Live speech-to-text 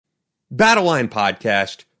Battle Line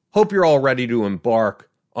Podcast. Hope you're all ready to embark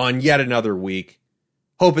on yet another week.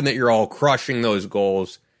 Hoping that you're all crushing those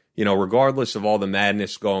goals. You know, regardless of all the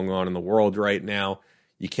madness going on in the world right now,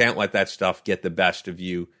 you can't let that stuff get the best of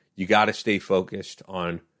you. You got to stay focused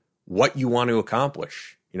on what you want to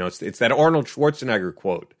accomplish. You know, it's that Arnold Schwarzenegger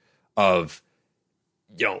quote of,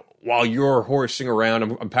 you know, while you're horsing around,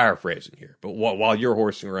 I'm paraphrasing here, but while you're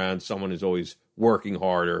horsing around, someone is always working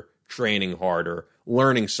harder, training harder,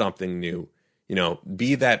 learning something new. You know,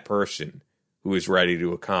 be that person who is ready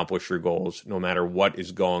to accomplish your goals no matter what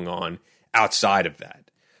is going on outside of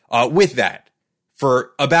that. With that,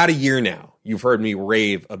 for about a year now, you've heard me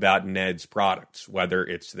rave about Ned's products, whether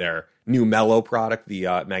it's their new Mellow product, the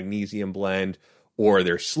magnesium blend, or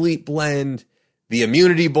their sleep blend, the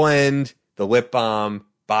immunity blend, the lip balm,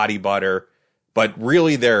 body butter. But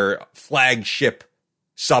really their flagship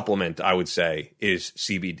supplement, I would say, is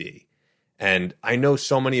CBD. And I know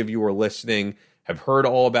so many of you are listening, have heard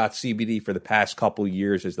all about CBD for the past couple of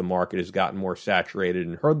years as the market has gotten more saturated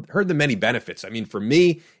and heard the many benefits. I mean, for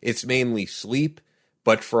me, it's mainly sleep,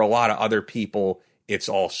 but for a lot of other people, it's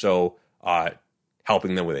also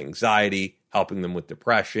helping them with anxiety, helping them with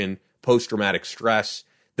depression, post-traumatic stress.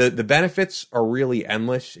 The benefits are really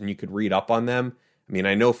endless, and you could read up on them. I mean,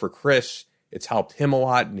 I know for Chris, it's helped him a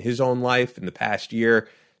lot in his own life in the past year.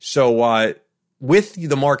 So with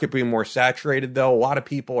the market being more saturated, though, a lot of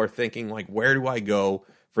people are thinking, like, where do I go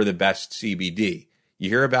for the best CBD? You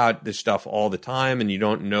hear about this stuff all the time, and you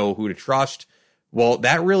don't know who to trust. Well,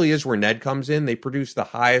 that really is where Ned comes in. They produce the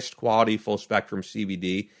highest quality full-spectrum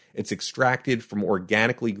CBD. It's extracted from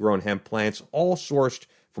organically grown hemp plants, all sourced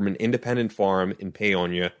from an independent farm in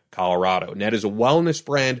Paonia, Colorado. Ned is a wellness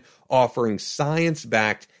brand offering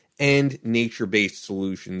science-backed and nature-based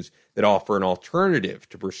solutions that offer an alternative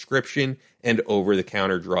to prescription and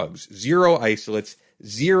over-the-counter drugs. Zero isolates,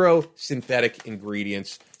 zero synthetic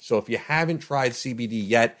ingredients. So if you haven't tried CBD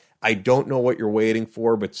yet, I don't know what you're waiting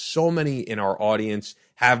for, but so many in our audience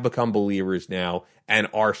have become believers now and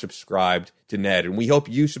are subscribed to Ned. And we hope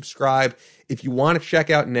you subscribe. If you want to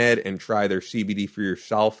check out Ned and try their CBD for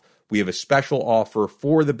yourself, we have a special offer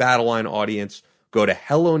for the Battle Line audience. Go to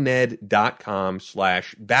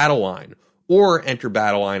helloned.com/battleline or enter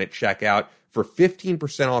Battle Line at checkout for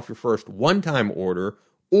 15% off your first one-time order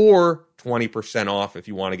or 20% off if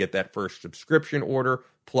you want to get that first subscription order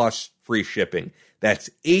plus free shipping. That's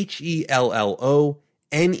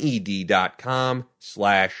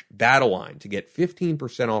HELLONED.com/battleline to get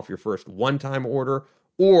 15% off your first one-time order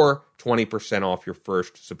or 20% off your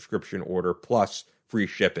first subscription order plus free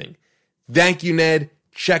shipping. Thank you, Ned.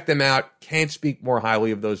 Check them out. Can't speak more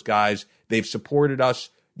highly of those guys. They've supported us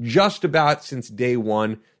just about since day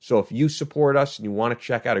one. So if you support us and you want to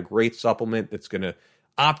check out a great supplement that's going to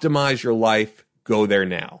optimize your life, go there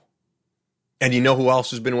now. And you know who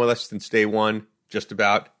else has been with us since day one? Just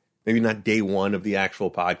about, maybe not day one of the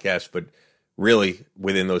actual podcast, but really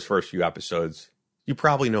within those first few episodes. You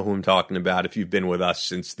probably know who I'm talking about if you've been with us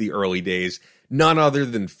since the early days. None other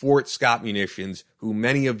than Fort Scott Munitions, who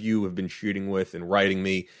many of you have been shooting with and writing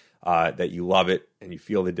me that you love it and you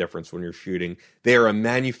feel the difference when you're shooting. They are a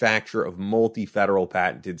manufacturer of multi-federal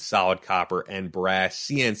patented solid copper and brass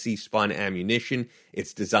CNC spun ammunition.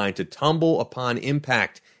 It's designed to tumble upon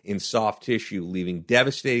impact in soft tissue, leaving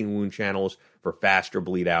devastating wound channels for faster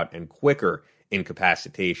bleed out and quicker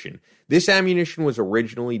incapacitation. This ammunition was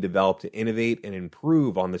originally developed to innovate and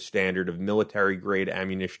improve on the standard of military-grade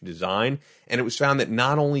ammunition design, and it was found that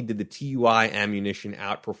not only did the TUI ammunition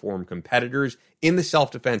outperform competitors in the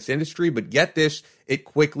self-defense industry, but get this, it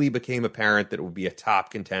quickly became apparent that it would be a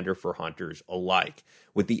top contender for hunters alike.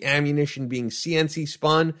 With the ammunition being CNC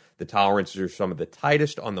spun, the tolerances are some of the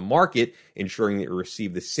tightest on the market, ensuring that you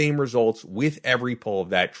receive the same results with every pull of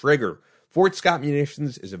that trigger. Fort Scott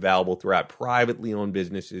Munitions is available throughout privately owned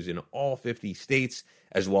businesses in all 50 states,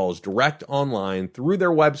 as well as direct online through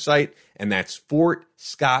their website, and that's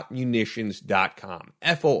fortscottmunitions.com.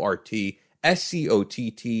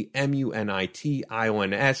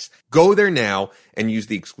 FortScottmunitions. Go there now and use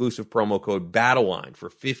the exclusive promo code BATTLELINE for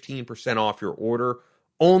 15% off your order.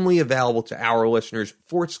 Only available to our listeners.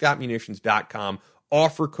 FortScottmunitions.com.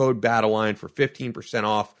 Offer code BATTLELINE for 15%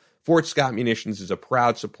 off. Fort Scott Munitions is a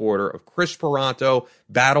proud supporter of Chris Peranto,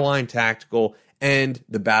 Battle Line Tactical, and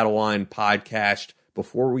the Battle Line podcast.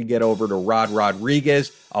 Before we get over to Rod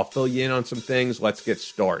Rodriguez, I'll fill you in on some things. Let's get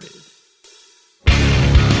started.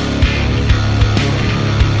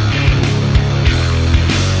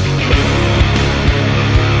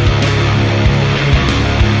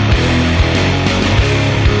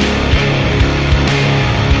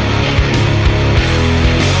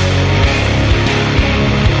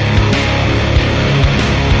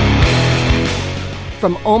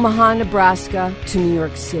 From Omaha, Nebraska to New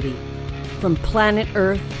York City. From planet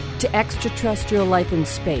Earth to extraterrestrial life in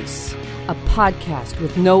space. A podcast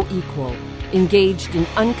with no equal, engaged in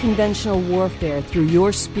unconventional warfare through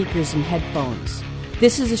your speakers and headphones.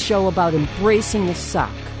 This is a show about embracing the suck,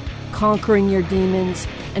 conquering your demons,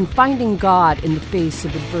 and finding God in the face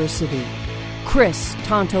of adversity. Chris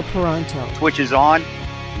Tonto Peranto. Twitch is on.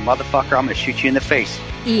 Motherfucker, I'm going to shoot you in the face.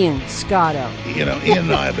 Ian Scotto. You know, Ian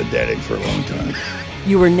and I have been dating for a long time.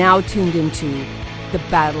 You are now tuned into the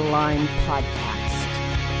Battle Line Podcast.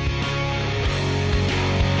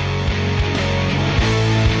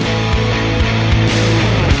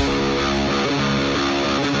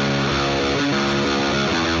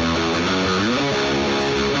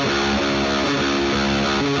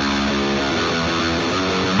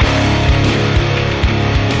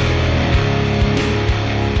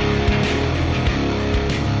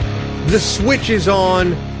 The switch is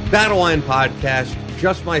on. Battle Line Podcast.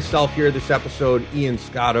 Just myself here this episode, Ian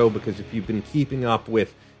Scotto, because if you've been keeping up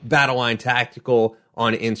with Battle Line Tactical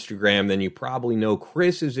on Instagram, then you probably know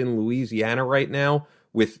Chris is in Louisiana right now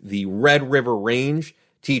with the Red River Range,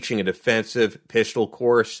 teaching a defensive pistol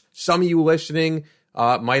course. Some of you listening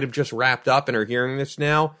might have just wrapped up and are hearing this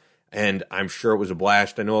now, and I'm sure it was a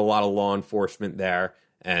blast. I know a lot of law enforcement there,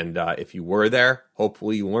 and if you were there,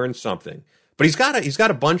 hopefully you learned something. But he's got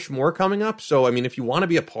a bunch more coming up. So, I mean, if you want to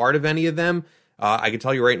be a part of any of them, I can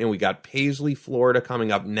tell you right now, we got Paisley, Florida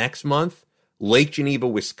coming up next month, Lake Geneva,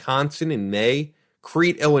 Wisconsin in May,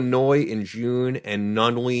 Crete, Illinois in June, and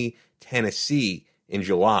Nunley, Tennessee in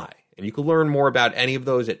July. And you can learn more about any of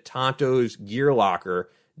those at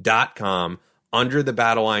tontosgearlocker.com under the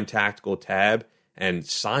Battle Line Tactical tab and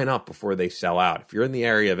sign up before they sell out. If you're in the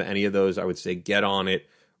area of any of those, I would say get on it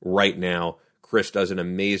right now. Chris does an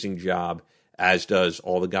amazing job, as does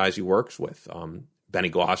all the guys he works with. Benny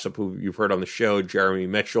Glossop, who you've heard on the show, Jeremy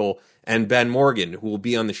Mitchell, and Ben Morgan, who will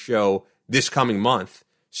be on the show this coming month.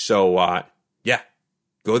 So,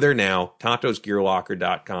 go there now,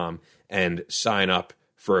 tontosgearlocker.com, and sign up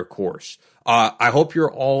for a course. I hope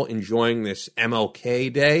you're all enjoying this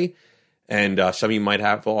MLK Day, and some of you might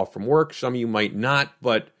have off from work, some of you might not,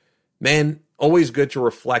 but, man, always good to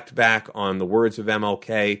reflect back on the words of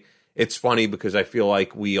MLK. It's funny because I feel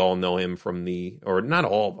like we all know him from or not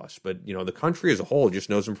all of us, but, you know, the country as a whole just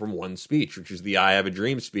knows him from one speech, which is the I Have a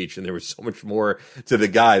Dream speech. And there was so much more to the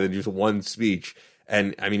guy than just one speech.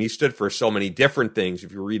 And, I mean, he stood for so many different things.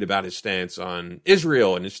 If you read about his stance on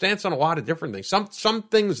Israel and his stance on a lot of different things, some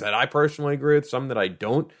things that I personally agree with, some that I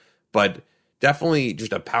don't, but definitely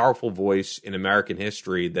just a powerful voice in American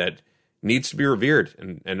history that needs to be revered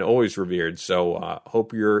and always revered. So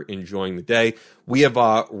hope you're enjoying the day. We have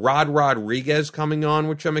Rod Rodriguez coming on,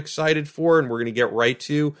 which I'm excited for, and we're going to get right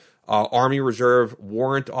to Army Reserve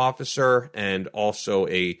warrant officer and also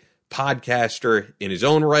a podcaster in his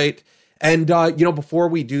own right. And, before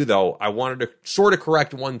we do, though, I wanted to sort of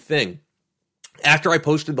correct one thing. After I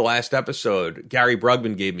posted the last episode, Gary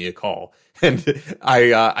Brugman gave me a call, and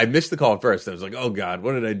I missed the call at first. I was like, oh, God,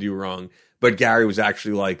 what did I do wrong? But Gary was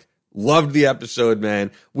actually like, loved the episode, man,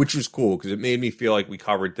 which was cool because it made me feel like we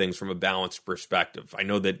covered things from a balanced perspective. I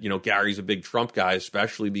know that, Gary's a big Trump guy,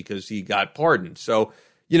 especially because he got pardoned. So,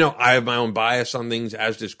 I have my own bias on things,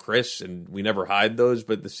 as does Chris, and we never hide those.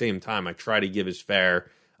 But at the same time, I try to give as fair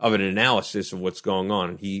of an analysis of what's going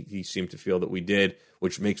on. And he seemed to feel that we did,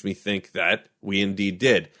 which makes me think that we indeed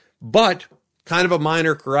did. But kind of a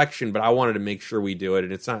minor correction, but I wanted to make sure we do it.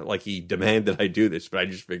 And it's not like he demanded I do this, but I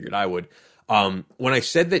just figured I would. When I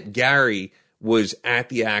said that Gary was at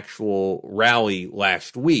the actual rally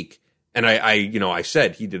last week, and I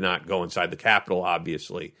said he did not go inside the Capitol,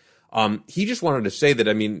 obviously. He just wanted to say that,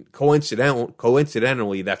 I mean,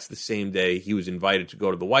 coincidentally, that's the same day he was invited to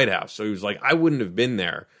go to the White House. So he was like, I wouldn't have been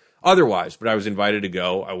there otherwise, but I was invited to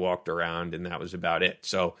go. I walked around, and that was about it.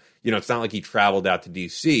 So, it's not like he traveled out to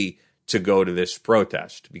D.C. to go to this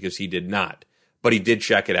protest, because he did not. But he did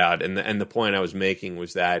check it out. And the point I was making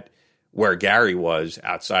was that where Gary was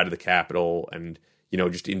outside of the Capitol and,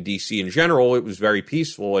 just in D.C. in general, it was very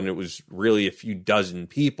peaceful, and it was really a few dozen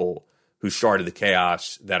people who started the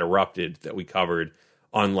chaos that erupted that we covered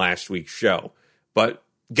on last week's show. But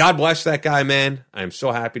God bless that guy, man. I'm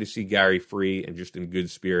so happy to see Gary free and just in good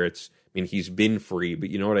spirits. I mean, he's been free, but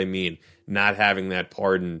you know what I mean? Not having that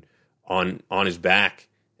pardon on his back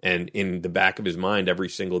and in the back of his mind every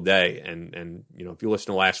single day. And if you listen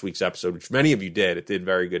to last week's episode, which many of you did, it did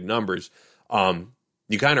very good numbers,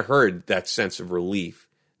 you kind of heard that sense of relief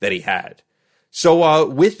that he had. So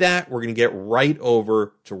with that, we're going to get right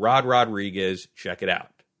over to Rod Rodriguez. Check it out.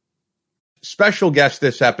 special guest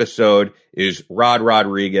this episode is Rod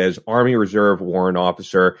Rodriguez, Army Reserve Warrant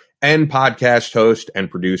Officer and podcast host and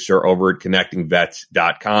producer over at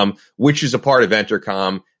connectingvets.com, which is a part of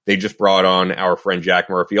Entercom. They just brought on our friend Jack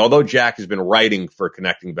Murphy, although Jack has been writing for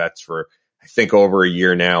Connecting Vets for, I think, over a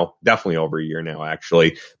year now, definitely over a year now,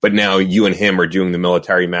 actually. But now you and him are doing the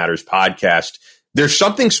Military Matters podcast. There's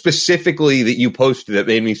something specifically that you posted that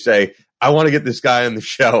made me say, I want to get this guy on the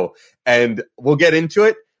show, and we'll get into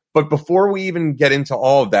it. But before we even get into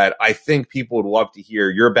all of that, I think people would love to hear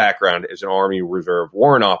your background as an Army Reserve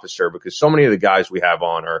Warrant Officer, because so many of the guys we have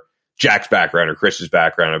on are Jack's background or Chris's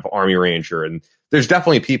background of Army Ranger. And there's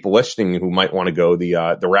definitely people listening who might want to go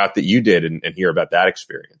the route that you did and hear about that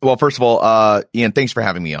experience. Well, first of all, Ian, thanks for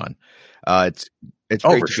having me on. It's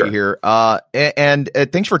great to be here. And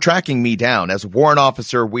thanks for tracking me down. As a warrant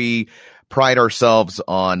officer, we pride ourselves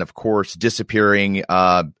on, of course, disappearing.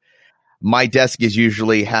 My desk is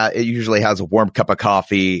usually has a warm cup of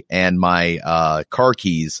coffee and my car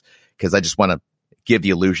keys, because I just want to give the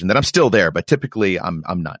illusion that I'm still there, but typically I'm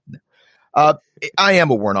not. I am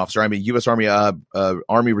a warrant officer. I'm a U.S. Army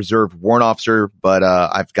Army Reserve warrant officer, but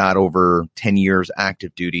I've got over 10 years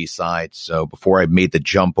active duty side. So before I made the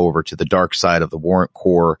jump over to the dark side of the Warrant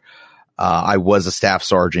Corps, I was a staff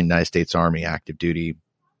sergeant, United States Army active duty.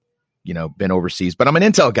 Been overseas, but I'm an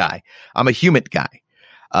intel guy. I'm a human guy.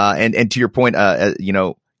 And to your point,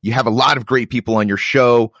 you have a lot of great people on your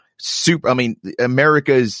show.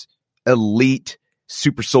 America's elite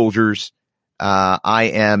super soldiers.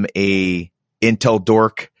 I am a intel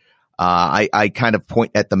dork. I kind of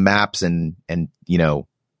point at the maps and from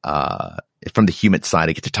the human side,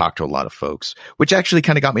 I get to talk to a lot of folks, which actually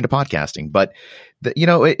kind of got me to podcasting. But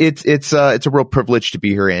it's a real privilege to be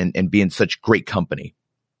here and be in such great company.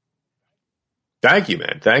 Thank you,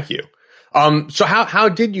 man. Thank you. So how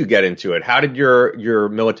did you get into it? How did your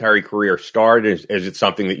military career start? Is it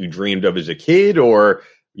something that you dreamed of as a kid, or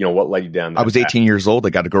what led you down that I was 18 years old. I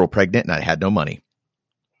got a girl pregnant and I had no money.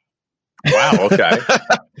 Wow. Okay.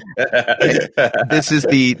 This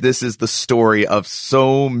is the story of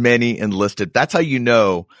so many enlisted. That's how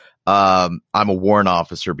I'm a warrant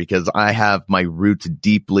officer, because I have my roots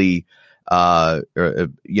deeply,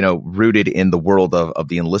 rooted in the world of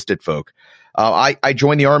the enlisted folk. I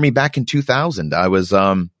joined the Army back in 2000. I was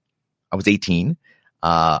 18.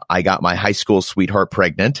 I got my high school sweetheart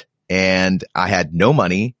pregnant, and I had no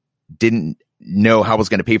money, didn't know how I was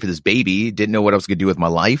going to pay for this baby, didn't know what I was going to do with my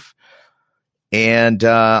life. And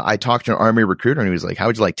I talked to an Army recruiter, and he was like, how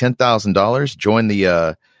would you like $10,000, join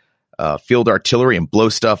the field artillery and blow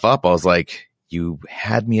stuff up? I was like, you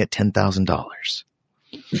had me at $10,000.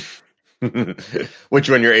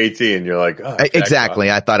 Which, when you're 18, you're like, oh,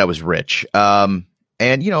 exactly. I thought I was rich. And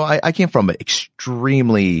I came from an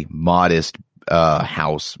extremely modest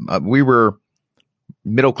house. We were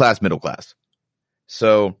middle class.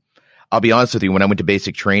 So I'll be honest with you, when I went to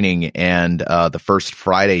basic training and the first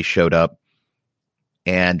Friday showed up,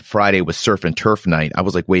 and Friday was surf and turf night, I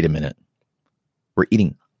was like, wait a minute, we're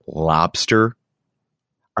eating lobster?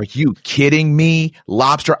 Are you kidding me?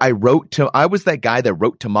 Lobster. I was that guy that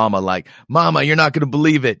wrote to mama like, Mama, you're not going to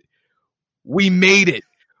believe it. We made it.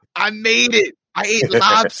 I made it. I ate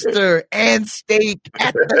lobster and steak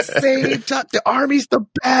at the same time. The Army's the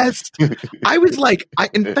best. I was like,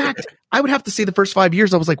 in fact, I would have to say the first 5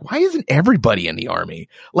 years, I was like, why isn't everybody in the Army?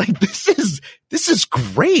 Like, this is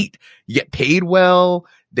great. You get paid well.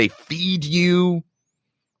 They feed you.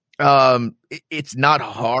 It's not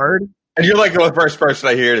hard. And you're like the first person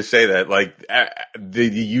I hear to say that. Like, the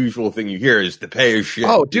usual thing you hear is the pay is shit.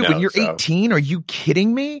 Oh, dude, when you're 18, are you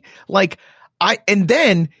kidding me? Like, and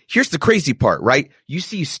then here's the crazy part, right? You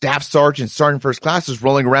see staff sergeants, sergeant first classes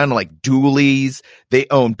rolling around in like dualies. They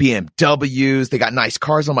own BMWs. They got nice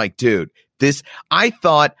cars. I'm like, dude, I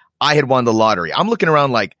thought I had won the lottery. I'm looking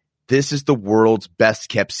around like, this is the world's best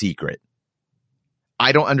kept secret.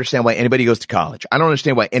 I don't understand why anybody goes to college. I don't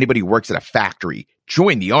understand why anybody works at a factory.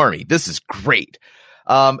 Join the Army. This is great.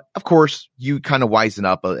 Of course, you kind of wisen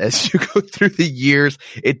up as you go through the years.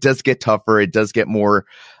 It does get tougher. It does get more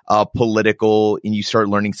political, and you start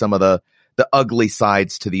learning some of the ugly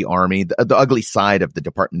sides to the Army, the ugly side of the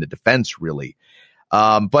Department of Defense, really.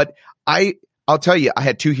 But I'll tell you, I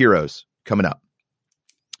had two heroes coming up: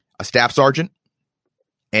 a staff sergeant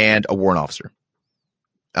and a warrant officer.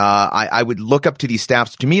 I would look up to these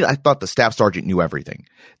staffs. To me, I thought the staff sergeant knew everything.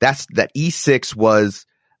 That E6 was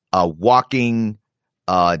a walking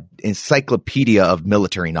encyclopedia of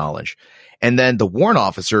military knowledge. And then the warrant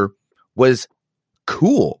officer was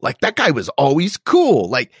cool. Like, that guy was always cool.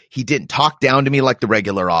 Like, he didn't talk down to me like the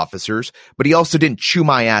regular officers, but he also didn't chew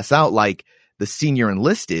my ass out like the senior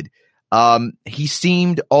enlisted. He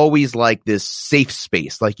seemed always like this safe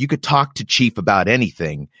space. Like you could talk to Chief about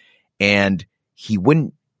anything and he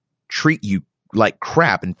wouldn't treat you like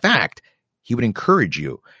crap. In fact, he would encourage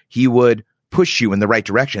you. He would push you in the right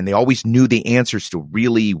direction. They always knew the answers to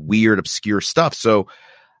really weird, obscure stuff. So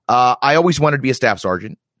I always wanted to be a staff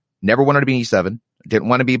sergeant. Never wanted to be an E7. Didn't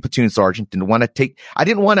want to be a platoon sergeant. I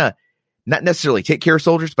didn't want to not necessarily take care of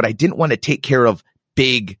soldiers, but I didn't want to take care of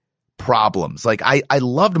big problems. Like I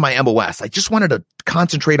loved my MOS. I just wanted to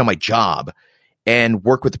concentrate on my job and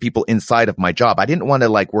work with the people inside of my job. I didn't want to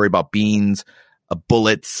like worry about beans,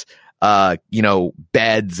 bullets,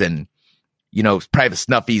 beds and, Private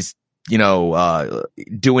Snuffy's,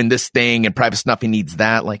 doing this thing and Private Snuffy needs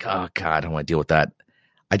that. Like, oh God, I don't want to deal with that.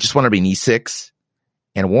 I just want to be an E6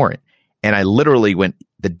 and a warrant. And I literally went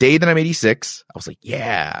the day that I'm 86, I was like,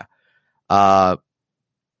 yeah.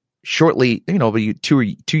 Shortly,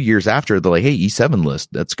 two years after, they're like, hey, E7 list,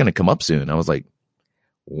 that's going to come up soon. I was like,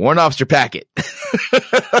 warrant officer packet.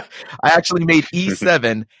 I actually made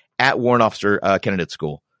E7 at warrant officer candidate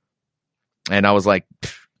school. And I was like,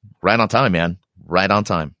 right on time, man. Right on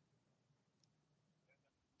time.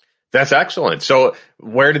 That's excellent. So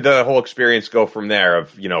where did the whole experience go from there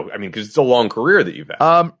of, because it's a long career that you've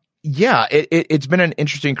had. Yeah, it's been an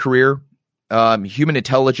interesting career. Human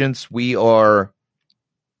intelligence, we are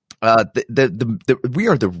we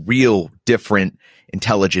are the real different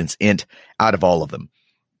intelligence int out of all of them.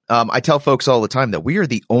 I tell folks all the time that we are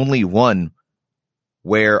the only one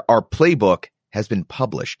where our playbook has been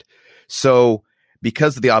published. So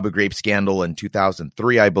because of the Abu Ghraib scandal in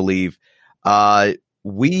 2003, I believe, the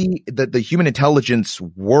human intelligence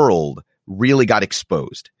world really got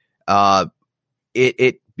exposed.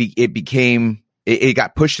 It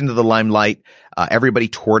got pushed into the limelight. Everybody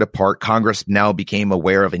tore it apart. Congress now became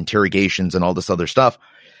aware of interrogations and all this other stuff,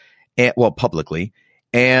 publicly.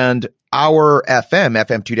 And our FM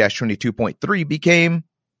 2-22.3 became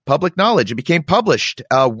public knowledge. It became published.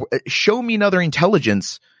 Show me another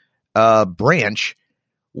intelligence branch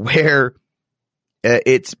where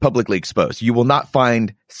it's publicly exposed. You will not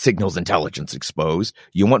find signals intelligence exposed.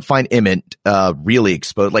 You won't find IMINT really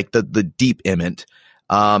exposed, like the deep IMINT.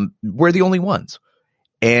 We're the only ones.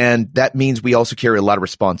 And that means we also carry a lot of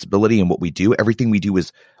responsibility in what we do. Everything we do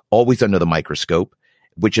is always under the microscope,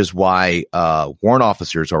 which is why warrant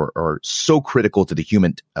officers are so critical to the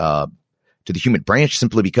human branch,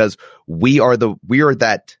 simply because we are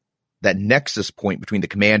that nexus point between the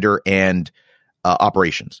commander and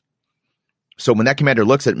operations. So when that commander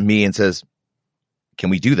looks at me and says,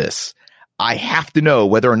 can we do this? I have to know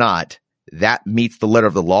whether or not that meets the letter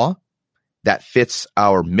of the law, that fits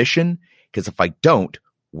our mission, because if I don't,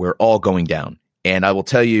 we're all going down. And I will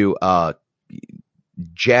tell you,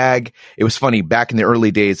 JAG, it was funny, back in the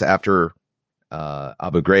early days after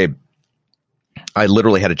Abu Ghraib, I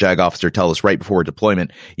literally had a JAG officer tell us right before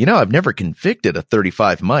deployment, I've never convicted a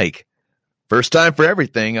 35 Mike. First time for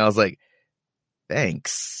everything. I was like,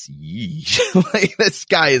 thanks. Like, this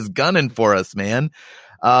guy is gunning for us, man.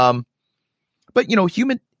 But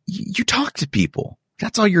you talk to people.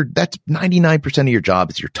 That's 99% of your job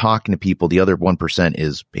is you're talking to people. The other 1%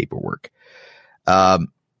 is paperwork.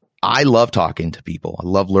 I love talking to people. I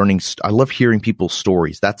love learning. I love hearing people's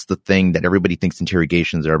stories. That's the thing that everybody thinks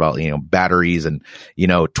interrogations are about, batteries and,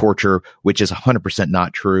 torture, which is 100%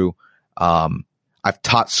 not true. I've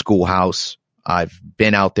taught schoolhouse. I've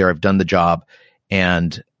been out there. I've done the job,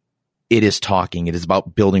 and it is talking. It is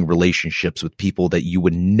about building relationships with people that you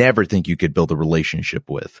would never think you could build a relationship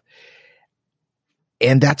with.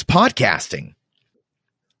 And that's podcasting.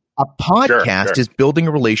 A podcast is building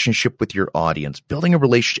a relationship with your audience, building a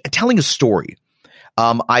relationship, telling a story.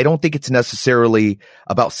 I don't think it's necessarily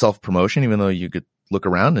about self-promotion, even though you could look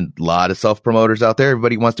around and a lot of self-promoters out there.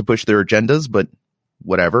 Everybody wants to push their agendas, but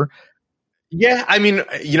whatever. Yeah,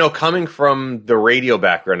 coming from the radio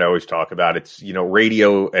background, I always talk about it's,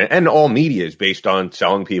 radio and all media is based on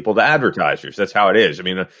selling people to advertisers. That's how it is.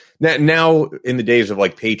 Now in the days of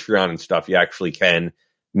like Patreon and stuff, you actually can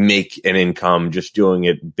make an income just doing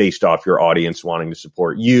it based off your audience wanting to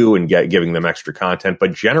support you and giving them extra content.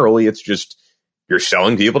 But generally, it's just you're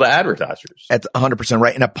selling people to advertisers. That's 100%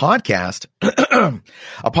 right. And a podcast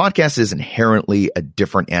is inherently a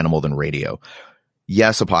different animal than radio.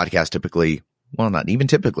 Yes, a podcast typically, well, not even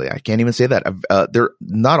typically, I can't even say that.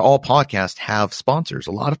 Not all podcasts have sponsors.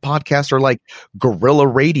 A lot of podcasts are like guerrilla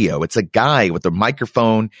radio. It's a guy with a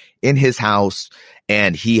microphone in his house,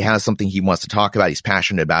 and he has something he wants to talk about. He's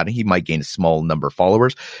passionate about it. He might gain a small number of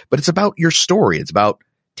followers, but it's about your story. It's about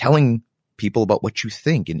telling people about what you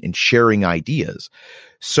think and sharing ideas.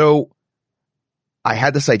 So I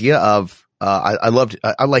had this idea of I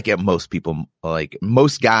like it. Most people, like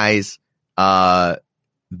most guys,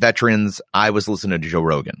 veterans. I was listening to Joe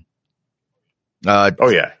Rogan. Oh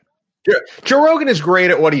yeah. Joe Rogan is great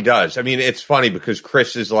at what he does. I mean, it's funny because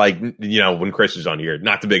Chris is like, when Chris is on here,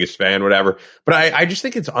 not the biggest fan, whatever. But I just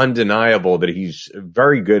think it's undeniable that he's a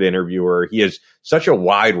very good interviewer. He has such a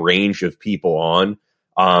wide range of people on.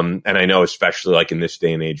 And I know, especially like in this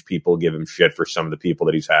day and age, people give him shit for some of the people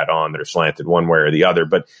that he's had on that are slanted one way or the other.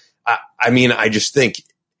 But I just think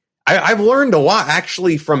I've learned a lot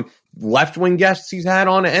actually from left-wing guests he's had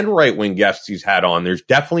on and right-wing guests he's had on. There's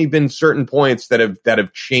definitely been certain points that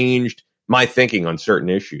have changed my thinking on certain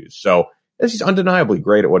issues. So he's undeniably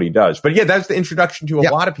great at what he does. But yeah, that's the introduction to a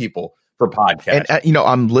lot of people for podcasts. And,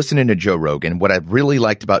 I'm listening to Joe Rogan. What I really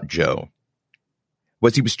liked about Joe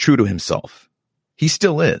was he was true to himself. He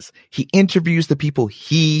still is. He interviews the people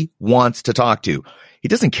he wants to talk to. He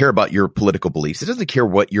doesn't care about your political beliefs. He doesn't care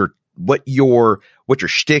what your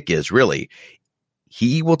shtick is, really.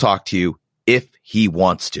 He will talk to you if he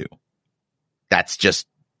wants to. That's his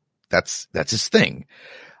thing.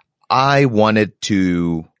 I wanted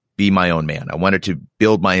to be my own man. I wanted to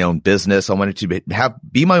build my own business. I wanted to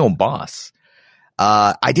be my own boss.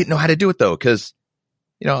 I didn't know how to do it though, because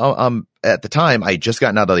at the time I had just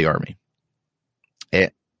gotten out of the Army.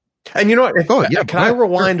 And you know what? Can I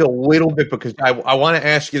rewind a little bit, because I want to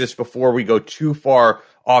ask you this before we go too far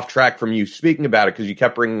off track from you speaking about it, because you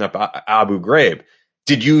kept bringing up Abu Ghraib.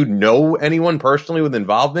 Did you know anyone personally with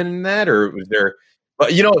involvement in that, or was there?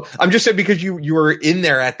 I'm just saying because you were in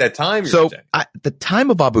there at that time. So at the time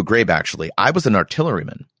of Abu Ghraib, actually, I was an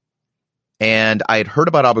artilleryman, and I had heard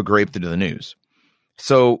about Abu Ghraib through the news.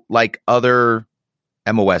 So, like other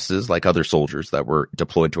MOSs, like other soldiers that were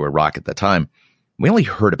deployed to Iraq at the time, we only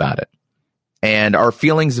heard about it, and our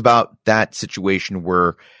feelings about that situation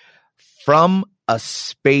were from a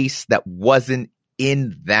space that wasn't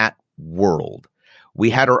in that world. We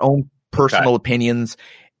had our own personal opinions,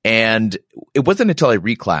 and it wasn't until I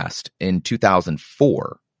reclassed in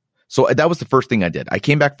 2004. So that was the first thing I did. I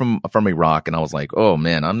came back from Iraq, and I was like, "Oh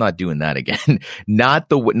man, I'm not doing that again." not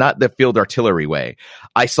the field artillery way.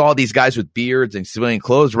 I saw these guys with beards and civilian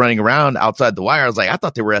clothes running around outside the wire. I was like, I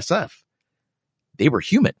thought they were SF. They were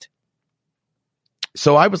human.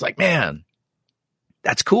 So I was like, man,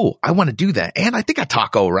 that's cool. I want to do that. And I think I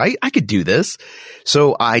talk all right. I could do this.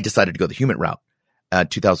 So I decided to go the human route.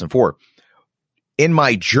 2004. In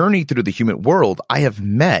my journey through the human world, I have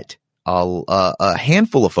met a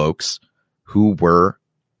handful of folks who were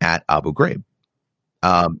at Abu Ghraib.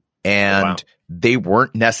 They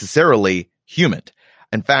weren't necessarily human.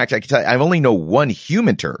 In fact, I can tell you, I only know one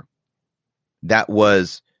humanter that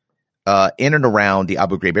was in and around the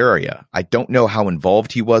Abu Ghraib area. I don't know how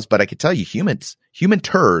involved he was, but I can tell you humaners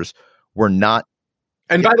were not.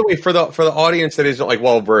 And by the way, for the audience that isn't like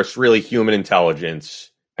well versed, really human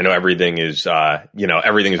intelligence. I know everything is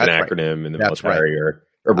everything is an acronym in the military or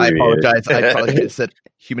abbreviated. I apologize. I said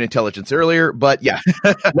human intelligence earlier, but yeah.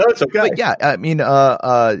 No, it's okay. But yeah, I mean,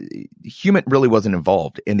 human really wasn't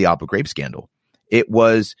involved in the Abu Ghraib scandal. It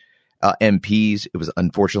was MPs. It was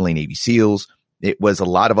unfortunately Navy SEALs. It was a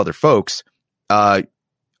lot of other folks.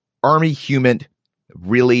 Army human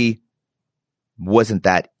really wasn't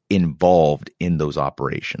that involved in those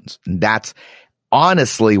operations. And that's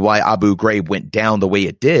honestly why Abu Ghraib went down the way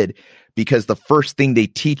it did, because the first thing they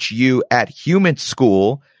teach you at human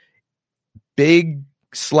school, big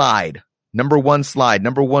slide, number one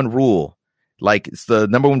rule, like it's the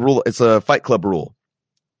number one rule. It's a Fight Club rule.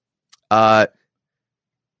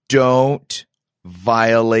 Don't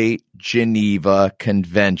violate Geneva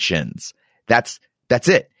Conventions. That's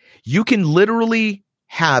it. You can literally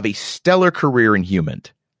have a stellar career in human.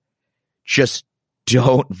 Just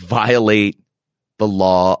don't violate the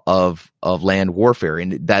law of land warfare.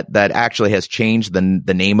 And that actually has changed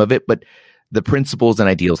the name of it, but the principles and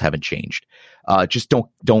ideals haven't changed. Just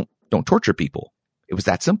don't torture people. It was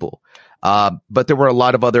that simple. But there were a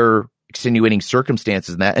lot of other extenuating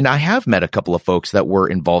circumstances in that. And I have met a couple of folks that were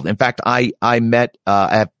involved. In fact, I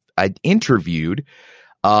interviewed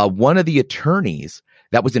one of the attorneys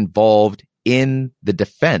that was involved in the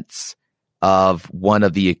defense of one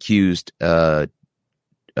of the accused MPs.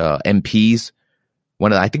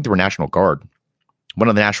 I think they were National Guard. One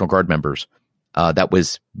of the National Guard members that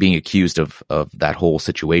was being accused of that whole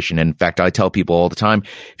situation. And in fact, I tell people all the time,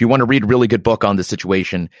 if you want to read a really good book on this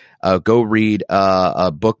situation, go read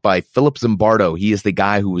a book by Philip Zimbardo. He is the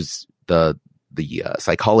guy who was the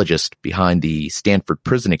psychologist behind the Stanford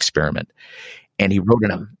prison experiment. And he wrote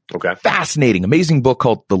a fascinating, amazing book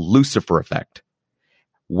called The Lucifer Effect: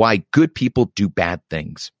 Why Good People Do Bad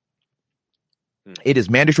Things. It is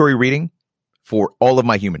mandatory reading. for all of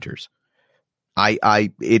my humanters.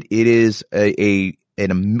 It is an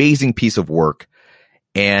amazing piece of work,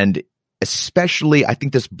 and especially I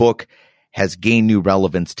think this book has gained new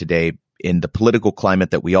relevance today in the political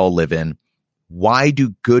climate that we all live in. Why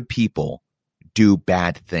do good people do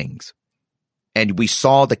bad things? And we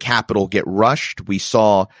saw the Capitol get rushed. We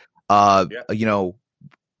saw,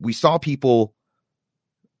 we saw people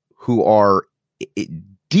who are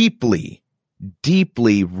deeply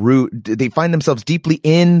they find themselves deeply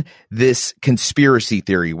in this conspiracy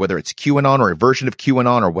theory, whether it's QAnon or a version of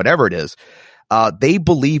QAnon or whatever it is. They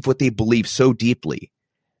believe what they believe so deeply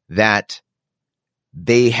that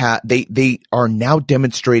they are now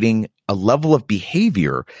demonstrating a level of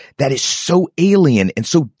behavior that is so alien and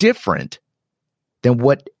so different than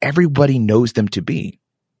what everybody knows them to be.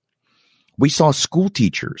 We saw school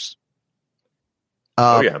teachers,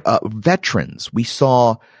 veterans. We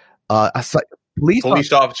saw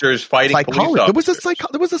police officers fighting police officers.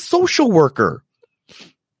 There was a social worker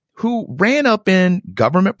who ran up in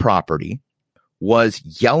government property, was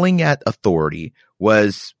yelling at authority,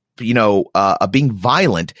 was being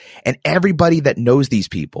violent, and everybody that knows these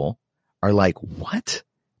people are like, what?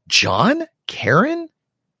 John? Karen?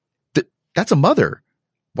 That's a mother.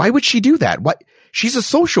 Why would she do that? What? She's a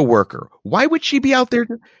social worker. Why would she be out there?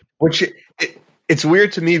 It's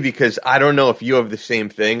weird to me because I don't know if you have the same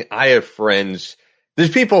thing. I have friends. There's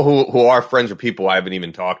people who are friends with people I haven't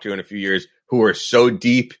even talked to in a few years who are so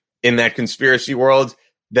deep in that conspiracy world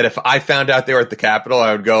that if I found out they were at the Capitol,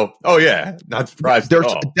 I would go, oh yeah, not surprised at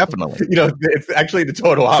all. Definitely. It's actually the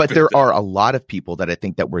total opposite. But there are a lot of people that I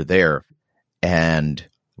think that were there and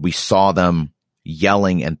we saw them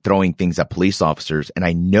yelling and throwing things at police officers. And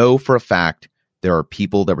I know for a fact there are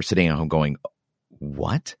people that were sitting at home going,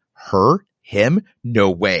 what? Her? Him? No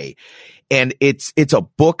way. And it's a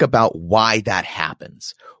book about why that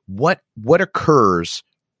happens. What occurs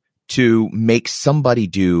to make somebody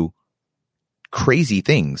do crazy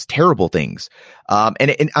things, terrible things.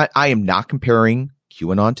 And I am not comparing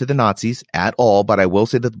QAnon to the Nazis at all, but I will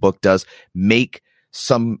say that the book does make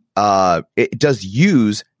it does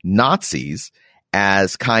use Nazis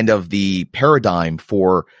as kind of the paradigm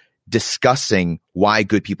for discussing why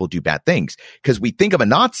good people do bad things. Because we think of a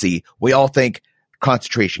Nazi, we all think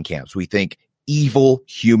concentration camps. We think evil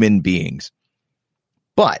human beings.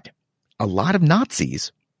 But a lot of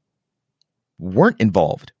Nazis weren't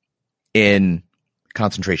involved in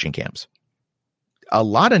concentration camps. A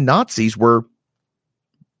lot of Nazis were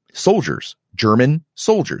soldiers, German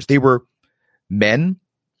soldiers. They were men,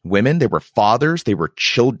 women, they were fathers, they were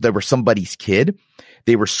children, they were somebody's kid,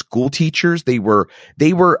 they were school teachers, they were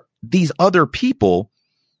these other people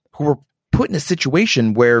who were put in a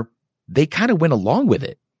situation where they kind of went along with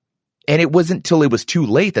it. And it wasn't until it was too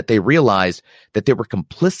late that they realized that they were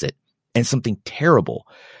complicit in something terrible.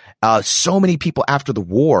 So many people after the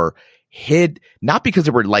war hid, not because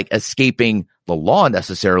they were like escaping the law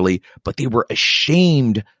necessarily, but they were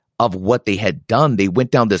ashamed of what they had done. They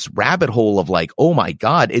went down this rabbit hole of like, oh my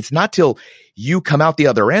God, it's not till you come out the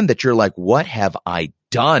other end that you're like, what have I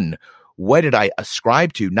done? What did I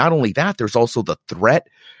ascribe to? Not only that, there's also the threat.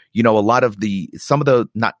 I'm not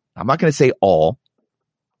going to say all,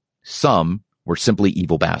 some were simply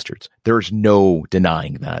evil bastards. There's no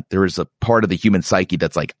denying that. There is a part of the human psyche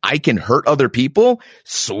that's like, I can hurt other people.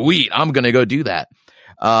 Sweet. I'm going to go do that.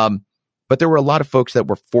 But there were a lot of folks that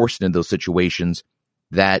were forced into those situations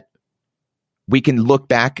that we can look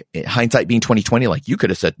back, hindsight being 2020, like you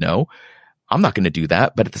could have said, no, I'm not going to do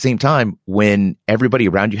that. But at the same time, when everybody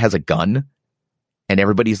around you has a gun and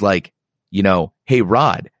everybody's like, hey,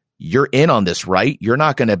 Rod, you're in on this, right? You're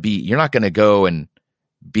not going to go and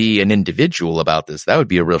be an individual about this. That would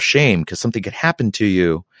be a real shame because something could happen to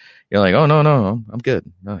you. You're like, oh, no, I'm good.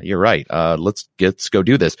 No, you're right. Let's go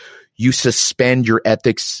do this. You suspend your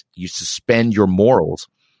ethics. You suspend your morals.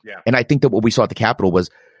 Yeah. And I think that what we saw at the Capitol was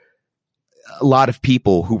a lot of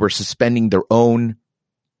people who were suspending their own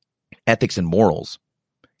ethics and morals,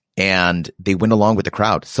 and they went along with the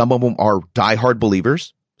crowd. Some of them are diehard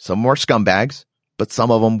believers. Some of them are scumbags, but some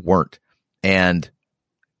of them weren't. And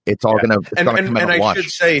it's all going to come out in the wash. I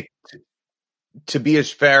should say, to be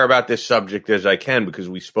as fair about this subject as I can, because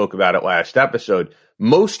we spoke about it last episode,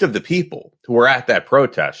 most of the people who were at that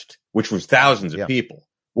protest, which was thousands of people,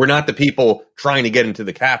 were not the people trying to get into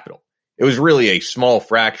the Capitol. It was really a small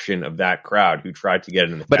fraction of that crowd who tried to get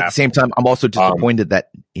into the Capitol. But at the same time, I'm also disappointed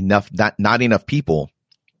that not enough people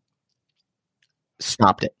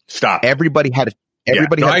stopped it. Everybody had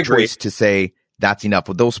a choice to say that's enough.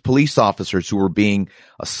 With those police officers who were being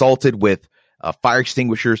assaulted with fire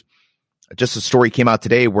extinguishers, just a story came out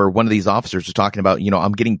today where one of these officers was talking about,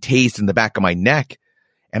 I'm getting tased in the back of my neck.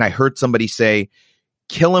 And I heard somebody say,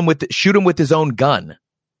 shoot him with his own gun.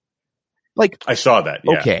 Like, I saw that.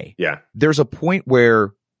 Yeah. Okay. Yeah. There's a point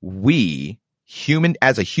where we,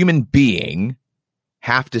 as a human being,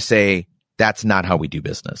 have to say, that's not how we do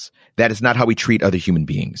business. That is not how we treat other human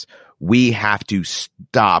beings. We have to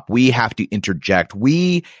stop. We have to interject.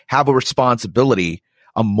 We have a responsibility,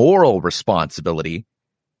 a moral responsibility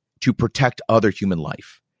to protect other human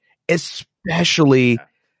life, especially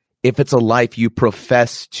if it's a life you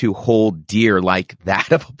profess to hold dear, like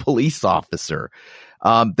that of a police officer.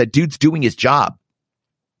 That dude's doing his job.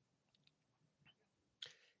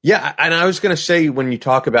 Yeah, and I was going to say, when you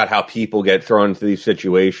talk about how people get thrown into these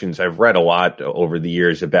situations, I've read a lot over the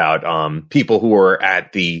years about people who were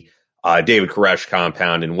at the David Koresh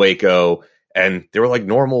compound in Waco, and they were like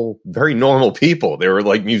very normal people. They were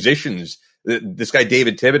like musicians. This guy,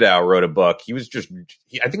 David Thibodeau, wrote a book. He was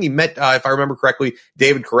I think he met, if I remember correctly,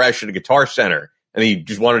 David Koresh at a Guitar Center, and he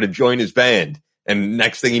just wanted to join his band. And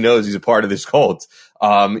next thing he knows, he's a part of this cult.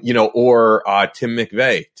 Or Tim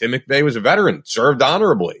McVeigh. Tim McVeigh was a veteran, served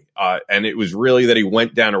honorably. And it was really that he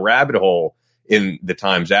went down a rabbit hole in the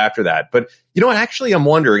times after that. But, actually, I'm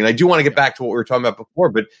wondering, and I do want to get back to what we were talking about before,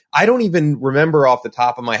 but I don't even remember off the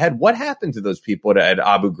top of my head, what happened to those people at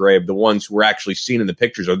Abu Ghraib, the ones who were actually seen in the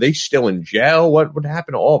pictures? Are they still in jail? What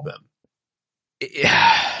happened to all of them?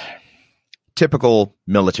 Typical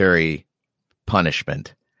military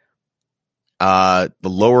punishment. The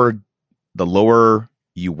lower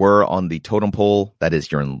you were on the totem pole, that is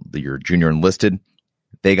your junior enlisted,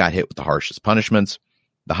 they got hit with the harshest punishments.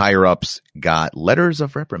 The higher ups got letters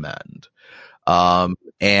of reprimand,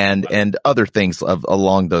 and other things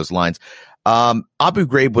along those lines. Abu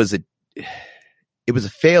Ghraib was a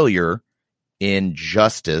failure in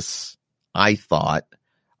justice. I thought.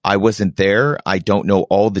 I wasn't there. I don't know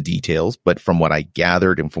all the details, but from what I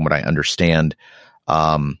gathered and from what I understand,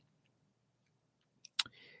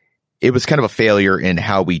 it was kind of a failure in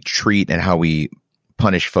how we treat and how we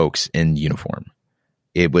punish folks in uniform.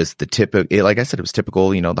 It was like I said, it was typical,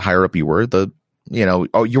 the higher up you were, you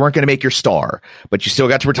weren't going to make your star, but you still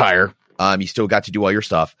got to retire. You still got to do all your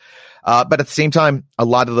stuff. But at the same time, a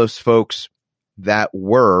lot of those folks that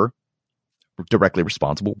were directly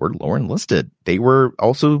responsible were lower enlisted. They were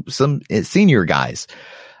also some senior guys.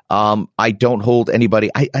 I don't hold anybody.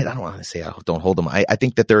 I don't want to say I don't hold them. I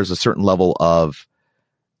think that there is a certain level of,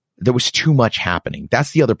 there was too much happening.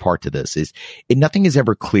 That's the other part to this nothing is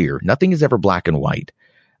ever clear. Nothing is ever black and white.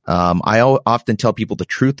 I often tell people the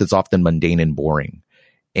truth is often mundane and boring.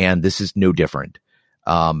 And this is no different.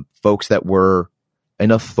 Folks that were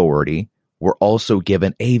in authority were also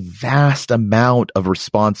given a vast amount of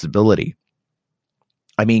responsibility.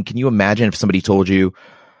 I mean, can you imagine if somebody told you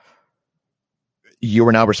you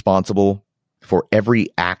are now responsible for every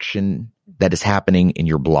action that is happening in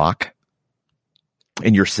your block?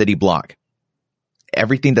 In your city block,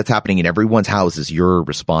 everything that's happening in everyone's house is your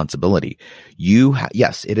responsibility.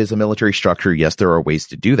 Yes, it is a military structure. Yes, there are ways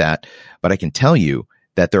to do that, but I can tell you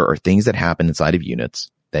that there are things that happen inside of units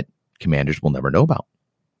that commanders will never know about.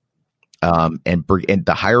 And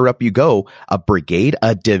the higher up you go, a brigade,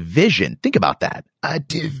 a division, think about that, a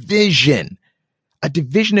division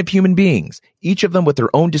of human beings, each of them with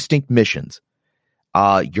their own distinct missions.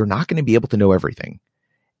 You're not going to be able to know everything.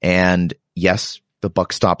 And yes, the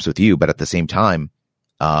buck stops with you, but at the same time,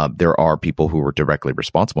 there are people who are directly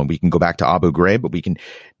responsible. And we can go back to Abu Ghraib, but we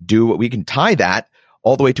can tie that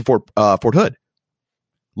all the way to Fort Hood.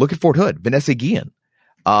 Look at Fort Hood, Vanessa Guillen.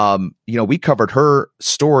 We covered her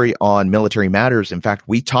story on Military Matters. In fact,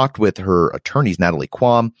 we talked with her attorneys, Natalie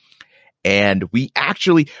Quam, and the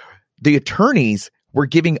attorneys were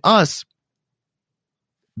giving us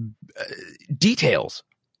details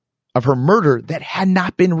of her murder that had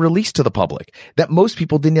not been released to the public, that most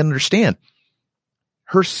people didn't understand.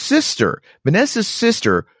 Her sister, Vanessa's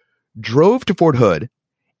sister, drove to Fort Hood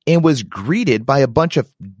and was greeted by a bunch of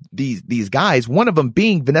these guys, one of them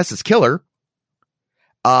being Vanessa's killer.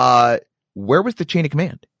 Where was the chain of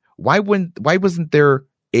command? Why wasn't there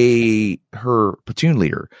her platoon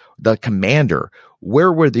leader, the commander?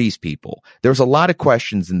 Where were these people? There's a lot of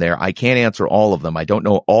questions in there. I can't answer all of them. I don't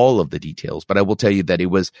know all of the details, but I will tell you that it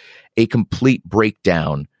was a complete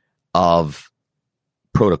breakdown of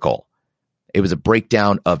protocol. It was a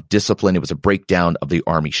breakdown of discipline. It was a breakdown of the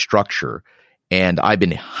Army structure. And I've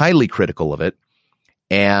been highly critical of it.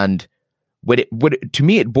 And to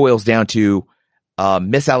me, it boils down to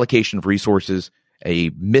misallocation of resources,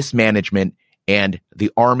 a mismanagement, and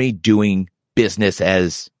the Army doing business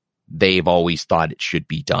as they've always thought it should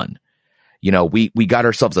be done. we got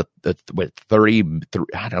ourselves a 30,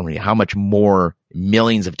 I don't know how much more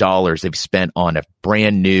millions of dollars they've spent on a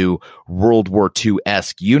brand new World War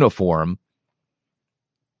II-esque uniform.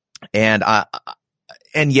 And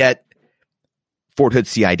yet Fort Hood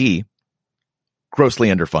CID, grossly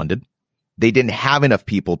underfunded. They didn't have enough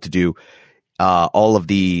people to do all of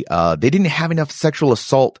the, they didn't have enough sexual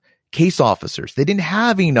assault case officers. They didn't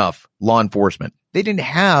have enough law enforcement. They didn't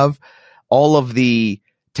have all of the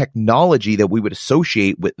technology that we would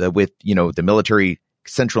associate with the military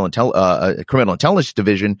central criminal intelligence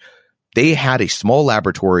division. They had a small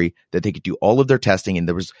laboratory that they could do all of their testing. And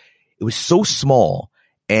it was so small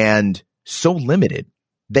and so limited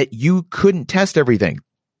that you couldn't test everything.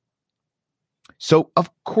 So of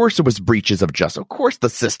course there was breaches of justice. Of course the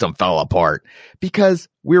system fell apart because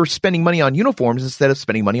we were spending money on uniforms instead of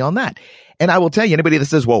spending money on that. And I will tell you, anybody that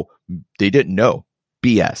says, well, they didn't know,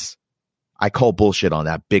 BS. I call bullshit on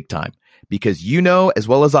that big time, because as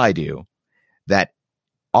well as I do, that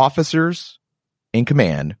officers in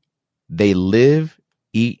command, they live,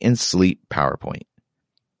 eat, and sleep PowerPoint.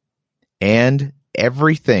 And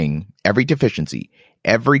everything, every deficiency,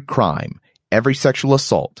 every crime, every sexual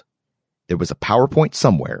assault, there was a PowerPoint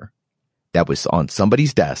somewhere that was on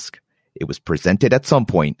somebody's desk. It was presented at some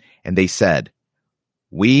point, and they said,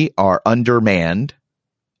 we are undermanned,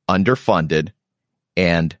 underfunded,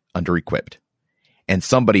 and under-equipped. And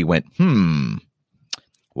somebody went,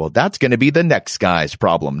 well, that's going to be the next guy's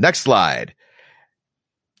problem. Next slide.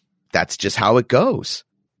 That's just how it goes.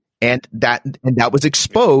 And that was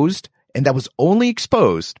exposed, and that was only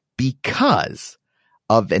exposed because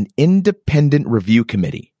of an independent review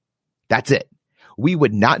committee. That's it. We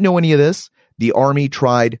would not know any of this. The Army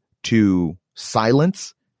tried to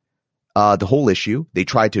silence the whole issue. They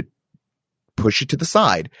tried to push it to the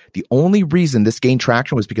side. The only reason this gained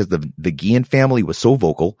traction was because the Guillen family was so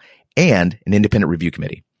vocal and an independent review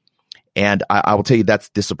committee. And I will tell you, that's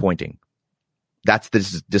disappointing. That's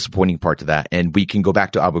the disappointing part to that. And we can go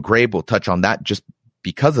back to Abu Ghraib. We'll touch on that just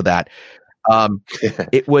because of that.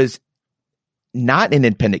 It was not an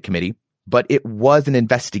independent committee, but it was an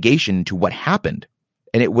investigation into what happened.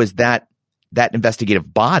 And it was that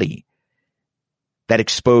investigative body that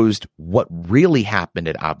exposed what really happened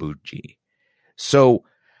at Abu Ghraib. So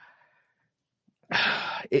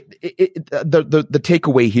the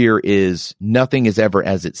takeaway here is nothing is ever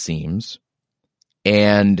as it seems.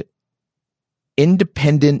 And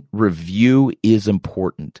independent review is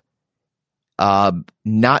important.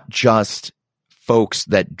 Not just folks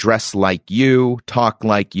that dress like you, talk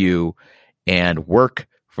like you, and work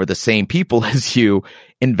for the same people as you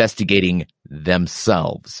investigating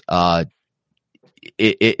themselves. That's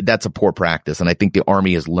a poor practice. And I think the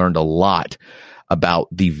Army has learned a lot about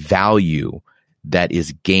the value that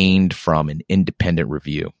is gained from an independent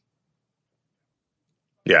review.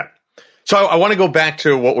 Yeah. So I want to go back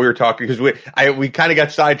to what we were talking, because we kind of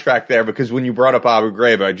got sidetracked there, because when you brought up Abu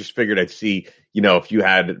Ghraib, I just figured I'd see, if you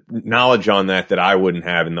had knowledge on that I wouldn't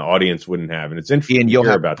have and the audience wouldn't have. And it's interesting to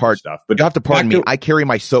hear about this stuff. But you have to pardon me. I carry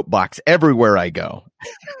my soapbox everywhere I go.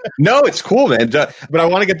 No, it's cool, man. But I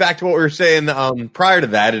want to get back to what we were saying prior to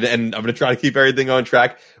that, and I'm going to try to keep everything on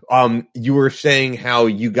track. You were saying how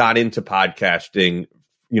you got into podcasting,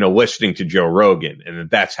 listening to Joe Rogan, and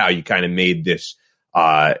that's how you kind of made this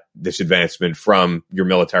advancement from your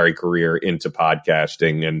military career into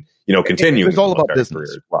podcasting, and continuing. It was all about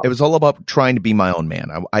business. Well. It was all about trying to be my own man.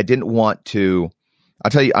 I didn't want to. I'll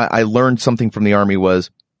tell you, I learned something from the Army was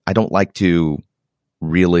I don't like to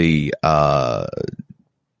really. I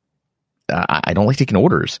don't like taking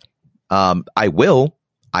orders. I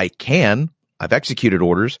can. I've executed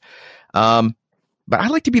orders, but I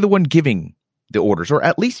like to be the one giving the orders, or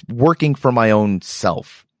at least working for my own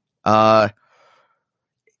self.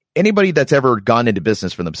 Anybody that's ever gone into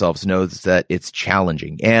business for themselves knows that it's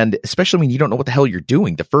challenging. And especially when you don't know what the hell you're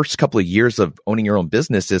doing. The first couple of years of owning your own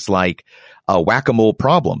business is like whack-a-mole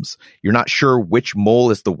problems. You're not sure which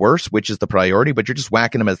mole is the worst, which is the priority, but you're just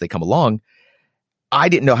whacking them as they come along. I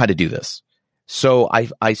didn't know how to do this. So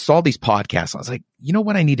I saw these podcasts. And I was like, you know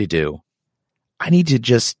what I need to do? I need to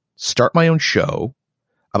just start my own show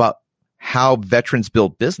about how veterans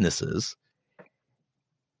build businesses.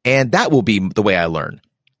 And that will be the way I learn.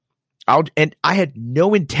 And I had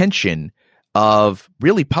no intention of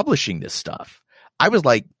really publishing this stuff. I was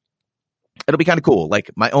like, it'll be kind of cool,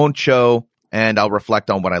 like my own show, and I'll reflect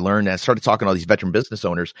on what I learned. And I started talking to all these veteran business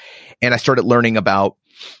owners, and I started learning about,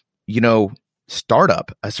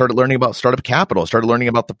 startup. I started learning about startup capital. I started learning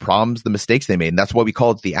about the problems, the mistakes they made. And that's why we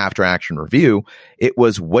called it the after action review. It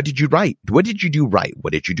was, what did you write? What did you do right?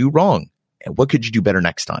 What did you do wrong? And what could you do better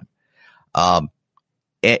next time?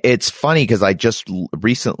 it's funny because I just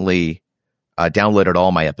recently downloaded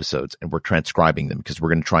all my episodes and we're transcribing them because we're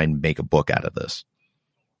going to try and make a book out of this.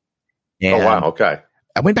 And oh, wow. Okay.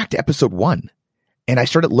 I went back to episode 1 and I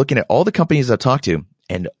started looking at all the companies I've talked to,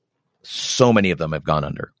 and so many of them have gone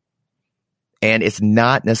under. And it's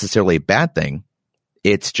not necessarily a bad thing.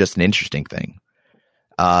 It's just an interesting thing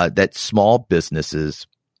that small businesses,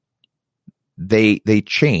 they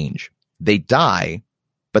change, they die,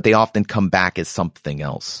 but they often come back as something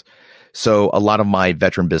else. So a lot of my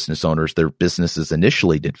veteran business owners, their businesses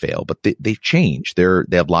initially did fail, but they've changed. A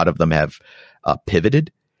lot of them have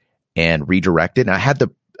pivoted and redirected. And I had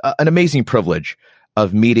an amazing privilege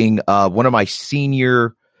of meeting one of my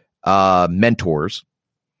senior mentors,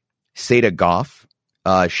 Seda Goff.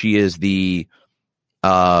 She is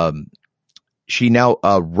she now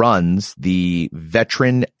runs the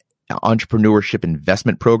Veteran Entrepreneurship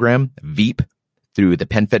Investment Program, VEIP, through the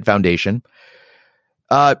PenFed Foundation.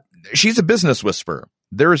 She's a business whisperer.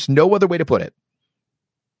 There is no other way to put it.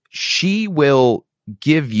 She will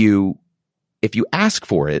give you, if you ask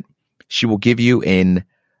for it, she will give you an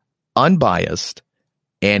unbiased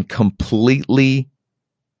and completely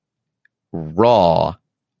raw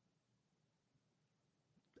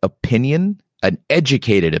opinion, an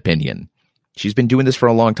educated opinion. She's been doing this for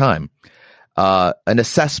a long time. An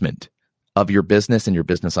assessment of your business and your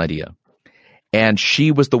business idea. And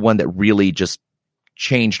she was the one that really just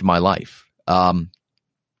changed my life.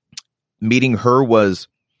 Meeting her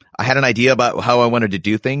I had an idea about how I wanted to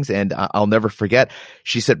do things, and I'll never forget.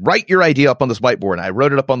 She said, write your idea up on this whiteboard. And I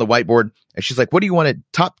wrote it up on the whiteboard, and she's like, what do you want to,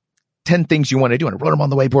 top 10 things you want to do? And I wrote them on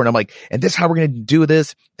the whiteboard, and I'm like, and this is how we're going to do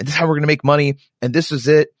this, and this is how we're going to make money, and this is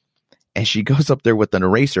it. And she goes up there with an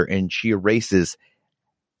eraser, and she erases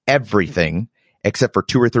everything except for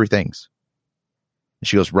 2 or 3 things. And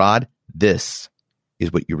she goes, Rod, this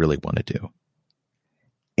is what you really want to do.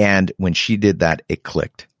 And when she did that, it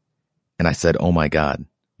clicked. And I said, oh my God,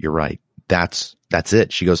 you're right. That's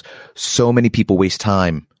it. She goes, so many people waste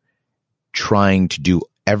time trying to do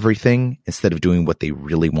everything instead of doing what they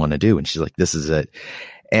really want to do. And she's like, this is it.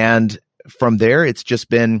 And from there, it's just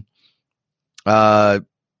been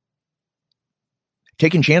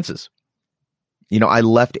taking chances. You know, I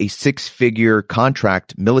left a 6-figure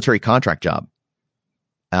military contract job.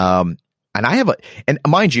 And I have and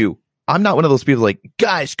mind you, I'm not one of those people like,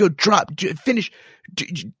 guys, go finish,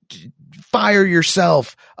 fire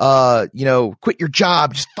yourself, quit your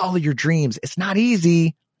job, just follow your dreams. It's not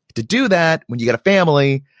easy to do that when you got a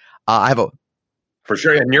family. For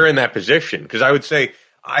sure. And you're in that position. Cause I would say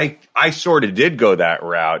I sort of did go that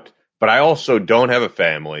route, but I also don't have a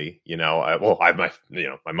family, I have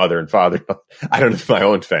my mother and father. I don't have my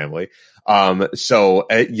own family.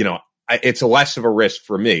 It's a less of a risk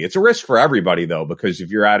for me. It's a risk for everybody though, because if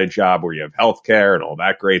you're at a job where you have healthcare and all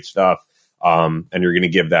that great stuff, and you're going to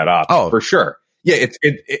give that up, for sure. Yeah,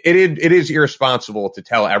 it is irresponsible to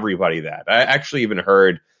tell everybody that. I actually even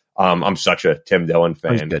heard, I'm such a Tim Dillon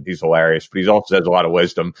fan. He's hilarious, but he also has a lot of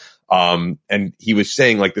wisdom. And he was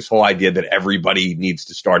saying like this whole idea that everybody needs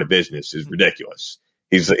to start a business is ridiculous.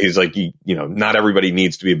 He's like, not everybody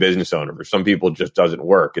needs to be a business owner. For some people, it just doesn't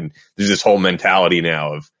work. And there's this whole mentality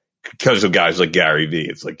now of, because of guys like Gary Vee,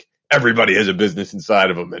 it's like everybody has a business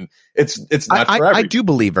inside of them, and it's not for everybody. I do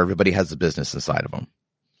believe everybody has a business inside of them.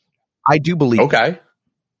 I do believe. Okay.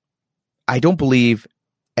 I don't believe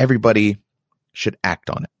everybody should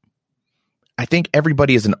act on it. I think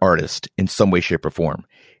everybody is an artist in some way, shape, or form,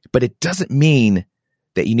 but it doesn't mean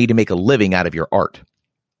that you need to make a living out of your art.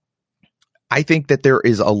 I think that there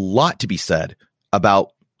is a lot to be said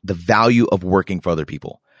about the value of working for other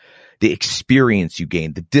people. The experience you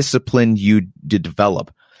gain, the discipline you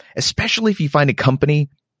develop, especially if you find a company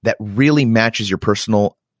that really matches your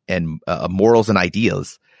personal and morals and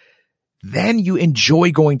ideas, then you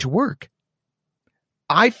enjoy going to work.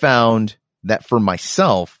 I found that for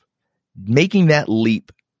myself, making that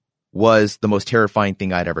leap was the most terrifying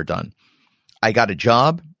thing I'd ever done. I got a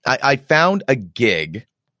job. I found a gig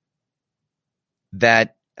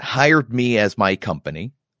that hired me as my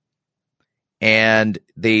company. And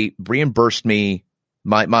they reimbursed me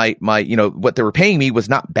my what they were paying me was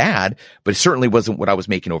not bad, but it certainly wasn't what I was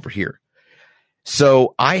making over here.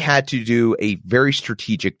 So I had to do a very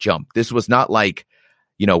strategic jump. This was not like,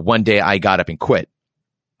 one day I got up and quit.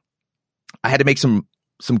 I had to make some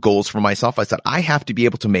goals for myself. I said, I have to be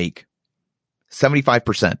able to make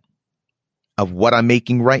 75% of what I'm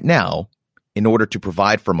making right now in order to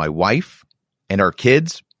provide for my wife and our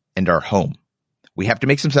kids and our home. We have to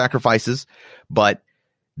make some sacrifices, but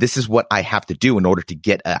this is what I have to do in order to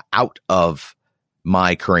get out of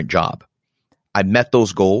my current job. I met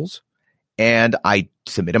those goals, and I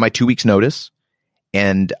submitted my 2 weeks notice.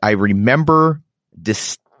 And I remember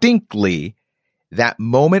distinctly that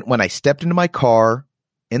moment when I stepped into my car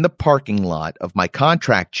in the parking lot of my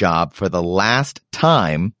contract job for the last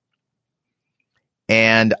time.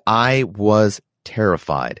 And I was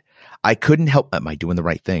terrified. I couldn't help. Am I doing the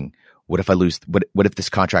right thing? What if I lose? What if this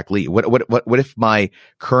contract leaves? What if my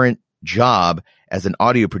current job as an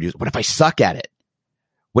audio producer, what if I suck at it?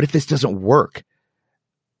 What if this doesn't work?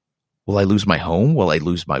 Will I lose my home? Will I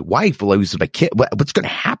lose my wife? Will I lose my kid? What's going to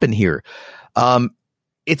happen here?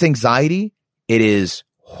 It's anxiety. It is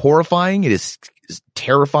horrifying. It is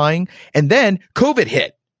terrifying. And then COVID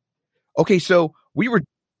hit. Okay, so we were.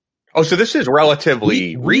 Oh, so this is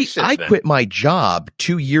relatively recent. I quit my job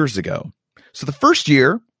 2 years ago. So the first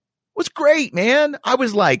year was great, man. I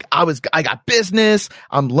got business.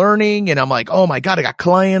 I'm learning, and I'm like, oh my God, I got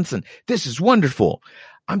clients, and this is wonderful.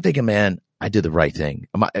 I'm thinking, man, I did the right thing.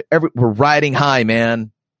 We're riding high,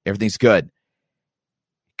 man. Everything's good.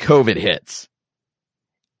 COVID hits.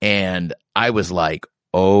 And I was like,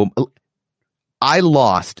 I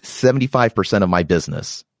lost 75% of my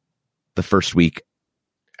business the first week.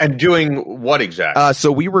 And doing what exactly?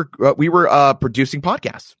 So we were producing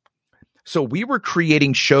podcasts. So we were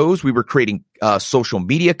creating shows. We were creating social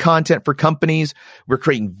media content for companies. We're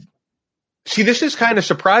creating. See, this is kind of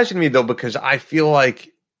surprising to me, though, because I feel like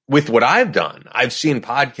with what I've done, I've seen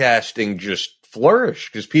podcasting just flourish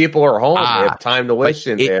because people are home. They have time to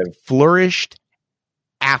listen. It flourished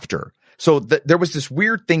after. So there was this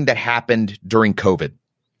weird thing that happened during COVID.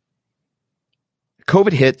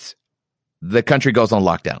 COVID hits. The country goes on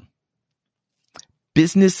lockdown.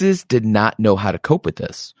 Businesses did not know how to cope with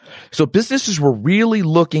this. So businesses were really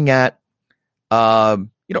looking at, our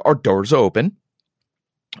doors are open,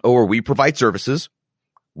 or we provide services.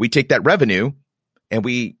 We take that revenue and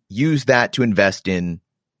we use that to invest in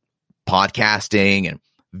podcasting and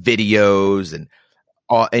videos and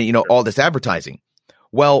all this advertising.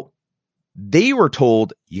 Well, they were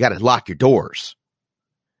told you got to lock your doors.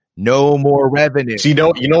 No more revenue. So you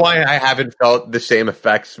know why I haven't felt the same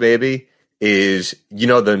effects maybe is,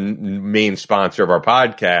 the main sponsor of our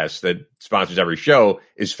podcast that sponsors every show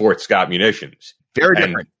is Fort Scott Munitions. Very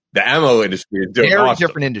different. The ammo industry is doing very awesome.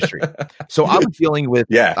 Different industry. So I was dealing with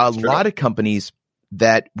a lot of companies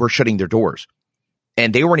that were shutting their doors,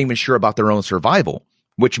 and they weren't even sure about their own survival,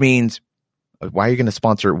 which means why are you going to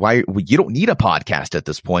sponsor? You don't need a podcast at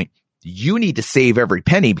this point. You need to save every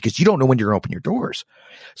penny because you don't know when you're going to open your doors.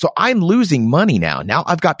 So I'm losing money now. Now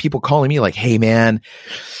I've got people calling me like, hey man,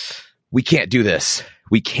 we can't do this.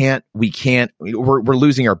 We're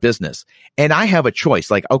losing our business. And I have a choice.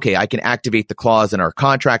 Like, okay, I can activate the clause in our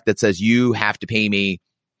contract that says you have to pay me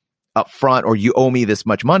up front or you owe me this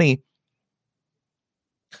much money.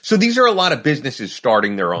 So these are a lot of businesses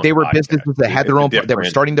starting their own. They were businesses that had their own, they were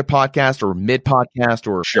starting their podcast or mid podcast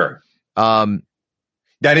or sure.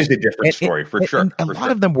 That is a different story for sure. And a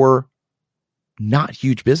lot of them were not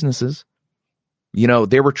huge businesses.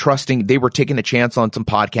 They were trusting, they were taking a chance on some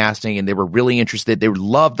podcasting and they were really interested. They would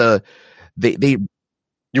love they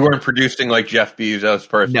You weren't producing like Jeff Bezos'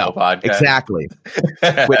 personal podcast. Exactly.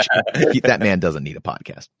 Which that man doesn't need a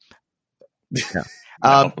podcast.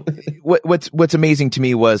 No. What's amazing to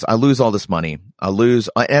me was I lose all this money.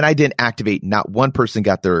 And I didn't activate. Not one person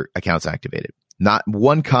got their accounts activated. Not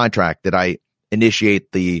one contract that I initiate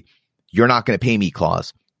you're not going to pay me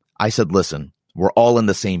clause. I said, listen, we're all in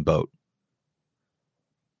the same boat.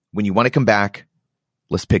 When you want to come back,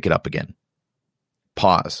 let's pick it up again.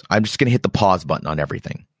 Pause. I'm just going to hit the pause button on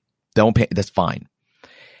everything. Don't pay. That's fine.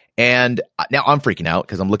 And now I'm freaking out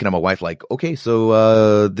because I'm looking at my wife like, okay,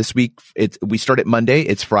 so this week we start at Monday.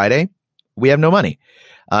 It's Friday. We have no money.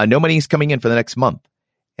 No money is coming in for the next month.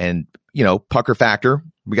 And, pucker factor,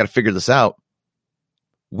 we got to figure this out.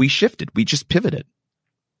 We shifted. We just pivoted.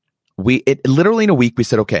 Literally in a week, we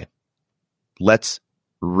said, okay, let's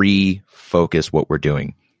refocus what we're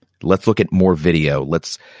doing. Let's look at more video.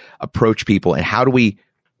 Let's approach people. And how do we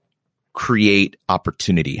create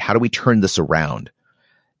opportunity? How do we turn this around?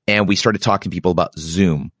 And we started talking to people about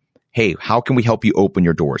Zoom. Hey, how can we help you open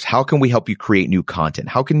your doors? How can we help you create new content?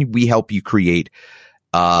 How can we help you create,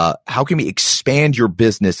 how can we expand your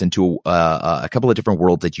business into a couple of different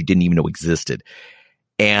worlds that you didn't even know existed?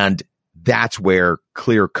 And that's where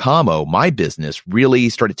Clear Commo, my business, really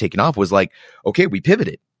started taking off. Was like, okay, we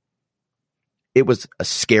pivoted. It was a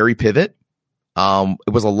scary pivot.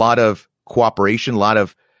 It was a lot of cooperation, a lot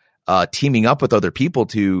of teaming up with other people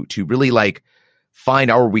to really like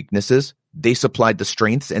find our weaknesses. They supplied the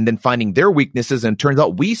strengths, and then finding their weaknesses, and it turns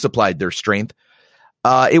out we supplied their strength.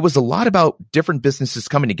 It was a lot about different businesses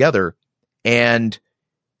coming together and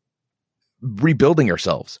rebuilding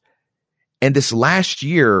ourselves. And this last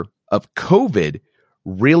year of COVID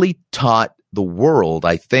really taught the world,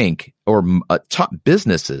 I think, or taught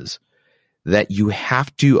businesses that you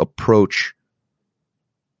have to approach,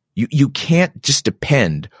 you can't just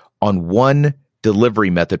depend on one delivery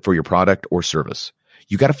method for your product or service.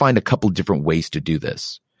 You got to find a couple of different ways to do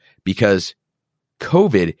this, because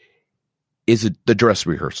COVID is the dress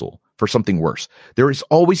rehearsal for something worse. There is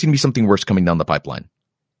always going to be something worse coming down the pipeline.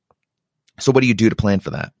 So what do you do to plan for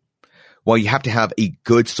that? Well, you have to have a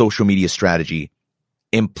good social media strategy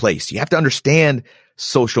in place. You have to understand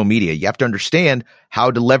social media. You have to understand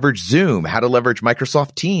how to leverage Zoom, how to leverage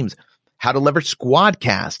Microsoft Teams, how to leverage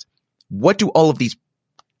Squadcast. What do all of these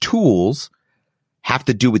tools have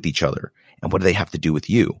to do with each other? And what do they have to do with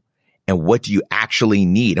you? And what do you actually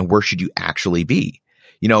need? And where should you actually be?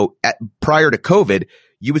 You know, prior to COVID,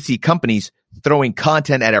 you would see companies throwing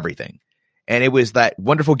content at everything. And it was that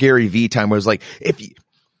wonderful Gary Vee time where it was like, if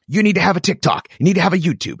you need to have a TikTok, you need to have a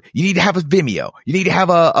YouTube, you need to have a Vimeo, you need to have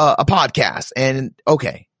a podcast. And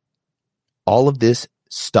okay, all of this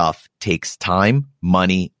stuff takes time,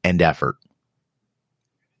 money, and effort.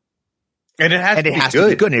 And it has to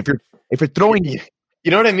be good. And if you're throwing, you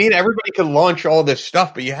know what I mean? Everybody can launch all this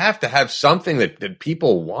stuff, but you have to have something that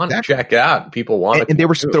people want to check out. People want to. And they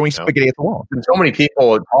were throwing spaghetti at the wall. And so many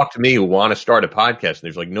people talk to me who want to start a podcast, and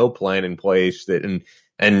there's like no plan in place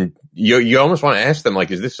and you almost want to ask them,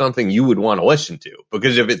 like, is this something you would want to listen to?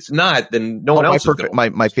 Because if it's not, then no one else is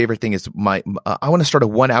going. My favorite thing is I want to start a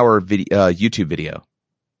 1 hour YouTube video.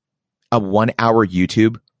 A 1 hour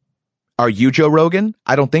YouTube. Are you Joe Rogan?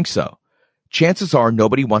 I don't think so. Chances are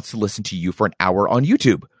nobody wants to listen to you for an hour on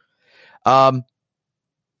YouTube. Are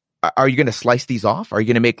you going to slice these off? Are you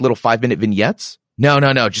going to make little 5-minute vignettes? No.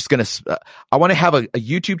 Just going to, I want to have a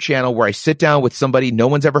YouTube channel where I sit down with somebody no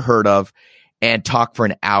one's ever heard of and talk for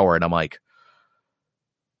an hour. And I'm like,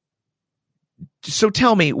 so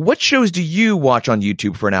tell me, what shows do you watch on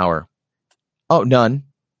YouTube for an hour? Oh, none.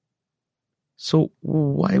 So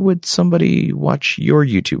why would somebody watch your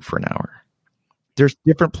YouTube for an hour? There's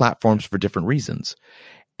different platforms for different reasons.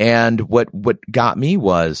 And what got me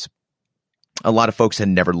was a lot of folks they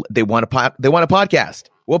want a podcast.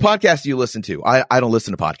 What podcast do you listen to? I don't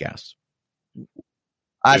listen to podcasts.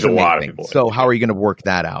 There's a lot of people. So how are you going to work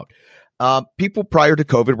that out? People prior to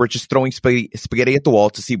COVID were just throwing spaghetti at the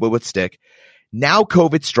wall to see what would stick. Now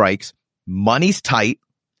COVID strikes, money's tight,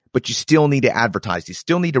 but you still need to advertise. You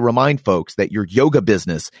still need to remind folks that your yoga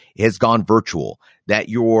business has gone virtual, that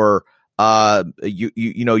your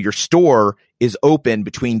your store is open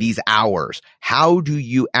between these hours. How do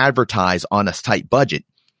you advertise on a tight budget?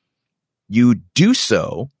 You do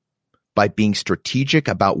so by being strategic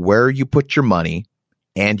about where you put your money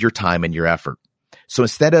and your time and your effort. So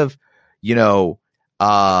instead of,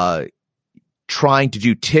 trying to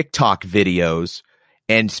do TikTok videos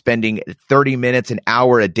and spending 30 minutes, an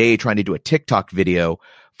hour a day trying to do a TikTok video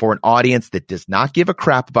for an audience that does not give a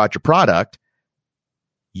crap about your product,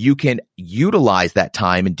 you can utilize that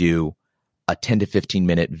time and do a 10 to 15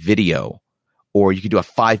 minute video, or you can do a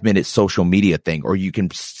 5-minute social media thing, or you can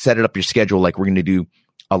set it up your schedule. Like, we're going to do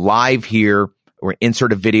a live here, or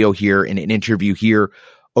insert a video here and an interview here.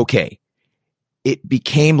 Okay. It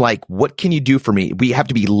became like, what can you do for me? We have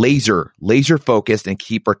to be laser focused and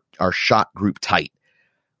keep our shot group tight.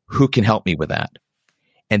 Who can help me with that?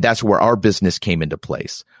 And that's where our business came into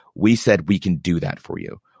place. We said, we can do that for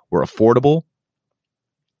you. We're affordable.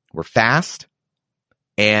 We're fast.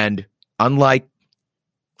 And unlike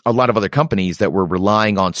a lot of other companies that were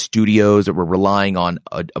relying on studios, that were relying on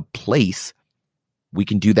a place, we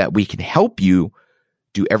can do that. We can help you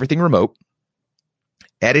do everything remote,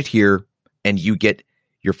 edit here, and you get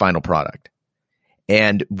your final product.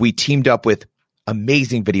 And we teamed up with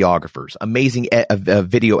amazing videographers, amazing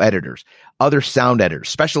video editors, other sound editors,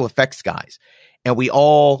 special effects guys. And we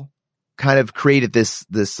all kind of created this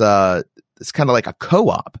kind of like a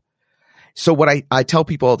co-op. So what I tell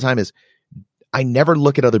people all the time is, I never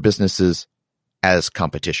look at other businesses as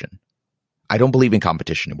competition. I don't believe in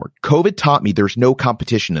competition anymore. COVID taught me there's no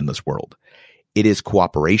competition in this world. It is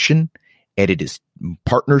cooperation, and it is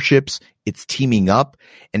partnerships. It's teaming up.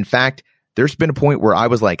 In fact, there's been a point where I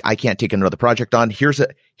was like, I can't take another project on. Here's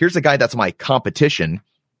a guy that's my competition.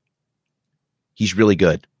 He's really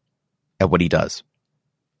good at what he does.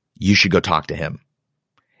 You should go talk to him.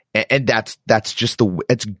 And that's just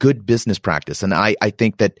it's good business practice. And I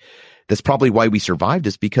think that's probably why we survived,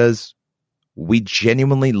 is because we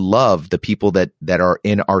genuinely love the people that are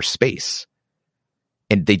in our space,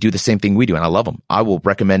 and they do the same thing we do. And I love them. I will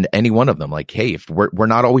recommend any one of them. Like, hey, if we're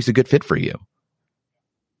not always a good fit for you.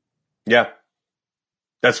 Yeah.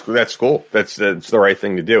 That's cool. That's the right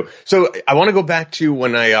thing to do. So I want to go back to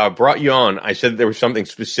when I brought you on. I said there was something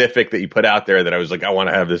specific that you put out there that I was like, I want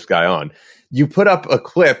to have this guy on. You put up a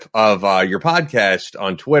clip of your podcast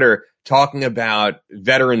on Twitter talking about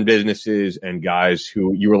veteran businesses and guys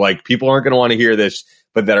who you were like, people aren't going to want to hear this,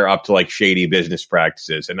 but that are up to like shady business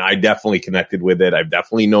practices. And I definitely connected with it. I've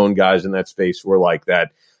definitely known guys in that space who are like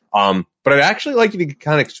that. But I'd actually like you to get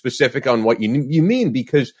kind of specific on what you mean,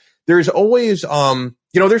 because there's always,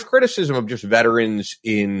 there's criticism of just veterans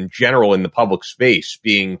in general in the public space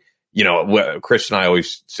being, Chris and I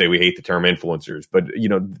always say we hate the term influencers, but,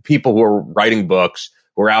 people who are writing books,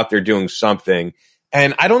 who are out there doing something.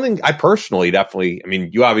 And I personally definitely, I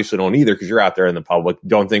mean, you obviously don't either because you're out there in the public,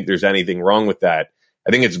 don't think there's anything wrong with that.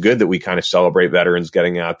 I think it's good that we kind of celebrate veterans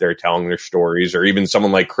getting out there, telling their stories, or even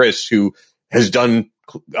someone like Chris who has done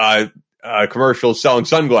commercials selling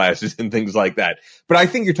sunglasses and things like that. But I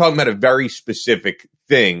think you're talking about a very specific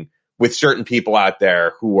thing with certain people out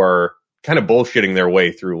there who are kind of bullshitting their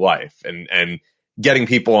way through life and getting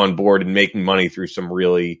people on board and making money through some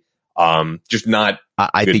really just not.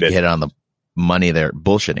 I think you hit on the money there.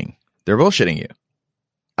 Bullshitting. They're bullshitting you.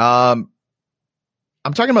 I'm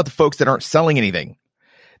talking about the folks that aren't selling anything.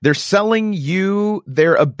 They're selling you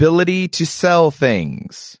their ability to sell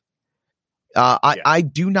things. I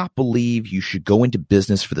do not believe you should go into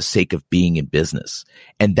business for the sake of being in business.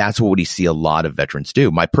 And that's what we see a lot of veterans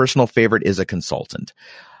do. My personal favorite is a consultant.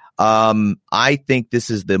 I think this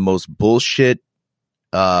is the most bullshit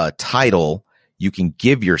title you can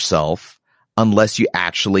give yourself unless you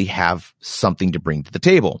actually have something to bring to the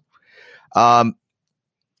table.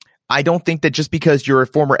 I don't think that just because you're a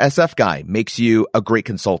former SF guy makes you a great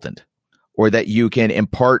consultant or that you can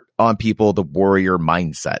impart on people the warrior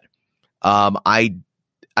mindset. I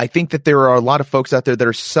think that there are a lot of folks out there that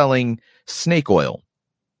are selling snake oil,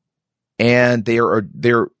 and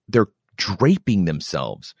they're draping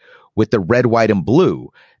themselves with the red, white, and blue.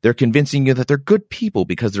 They're convincing you that they're good people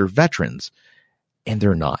because they're veterans, and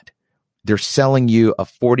they're not. They're selling you a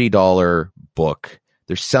 $40 book.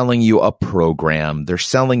 They're selling you a program. They're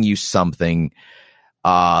selling you something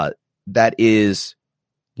that is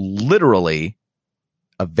literally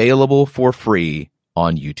available for free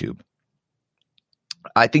on YouTube.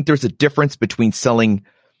 I think there's a difference between selling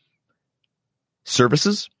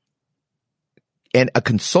services, and a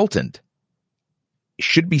consultant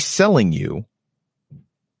should be selling you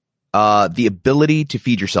the ability to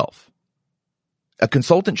feed yourself. A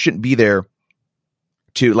consultant shouldn't be there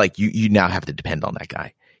to like you now have to depend on that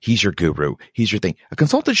guy. He's your guru. He's your thing. A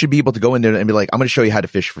consultant should be able to go in there and be like, I'm going to show you how to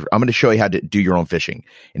fish. I'm going to show you how to do your own fishing.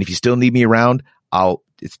 And if you still need me around,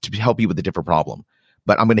 it's to help you with a different problem.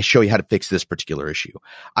 But I'm going to show you how to fix this particular issue.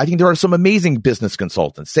 I think there are some amazing business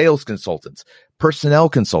consultants, sales consultants, personnel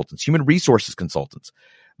consultants, human resources consultants.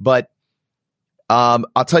 But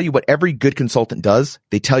I'll tell you what every good consultant does.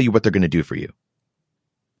 They tell you what they're going to do for you.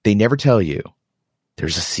 They never tell you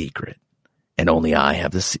there's a secret. And only I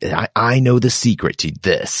have this. I know the secret to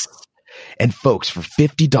this. And folks, for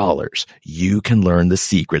 $50, you can learn the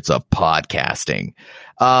secrets of podcasting.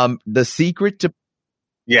 The secret to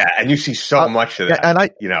and you see so much of that. And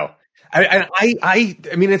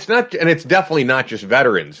I mean, it's not, and it's definitely not just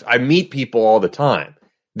veterans. I meet people all the time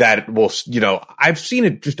that will, I've seen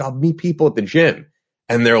it. I'll meet people at the gym,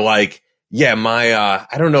 and they're like, "Yeah,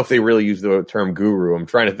 I don't know if they really use the term guru. I'm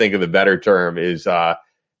trying to think of the better term. Is the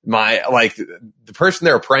person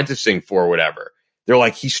they're apprenticing for, whatever. They're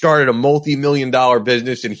like, he started a multi-million-dollar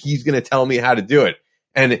business, and he's going to tell me how to do it.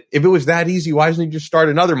 And if it was that easy, why doesn't he just start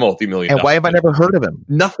another multi-million? And why have I never heard of him?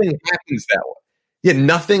 Nothing happens that way. Yeah,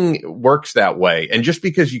 nothing works that way. And just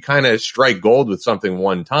because you kind of strike gold with something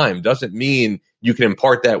one time doesn't mean you can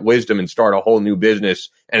impart that wisdom and start a whole new business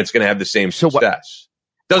and it's going to have the same success.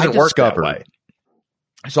 Doesn't work that way.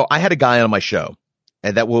 So I had a guy on my show,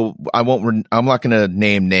 and I'm not going to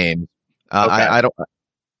name names. Okay. I don't.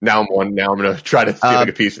 Now I'm going to try to see if I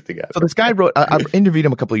can piece it together. So this guy I interviewed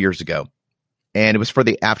him a couple of years ago. And it was for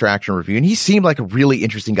the After Action review. And he seemed like a really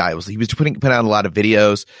interesting guy. He was putting out a lot of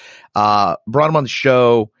videos, brought him on the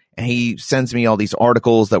show, and he sends me all these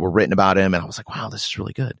articles that were written about him. And I was like, wow, this is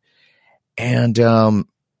really good. And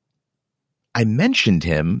I mentioned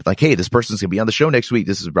him like, hey, this person's going to be on the show next week.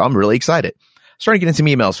 I'm really excited. Started getting some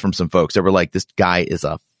emails from some folks that were like, this guy is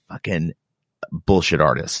a fucking bullshit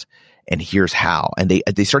artist. And here's how. And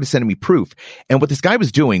they started sending me proof. And what this guy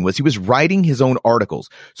was doing was he was writing his own articles.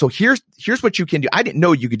 So here's what you can do. I didn't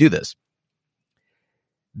know you could do this.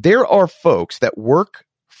 There are folks that work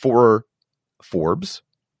for Forbes,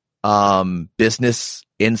 Business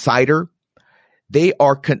Insider. They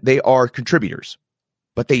are contributors.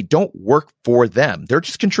 but they don't work for them. They're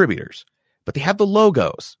just contributors, but they have the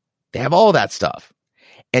logos. They have all that stuff.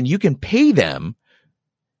 And you can pay them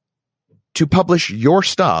to publish your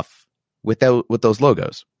stuff with those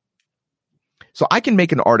logos. So I can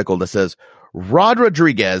make an article that says, Rod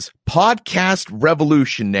Rodriguez, podcast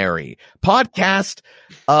revolutionary, podcast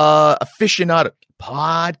aficionado,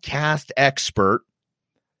 podcast expert,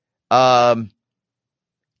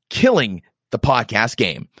 killing the podcast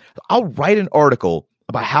game. I'll write an article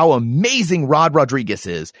about how amazing Rod Rodriguez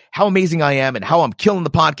is, how amazing I am, and how I'm killing the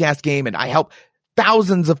podcast game, and I help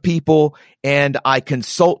thousands of people, and I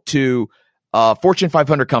consult to Fortune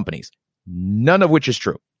 500 companies, none of which is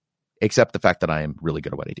true, except the fact that I am really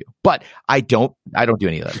good at what I do. But I don't do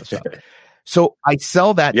any of that stuff. So I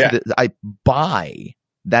sell that. I buy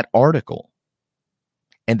that article,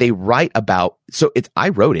 and they write about. So I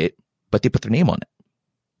wrote it, but they put their name on it,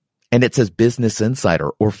 and it says Business Insider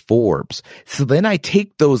or Forbes. So then I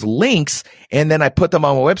take those links and then I put them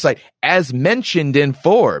on my website as mentioned in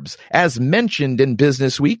Forbes, as mentioned in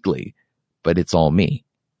Business Weekly, but it's all me.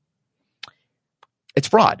 It's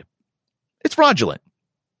fraud. It's fraudulent,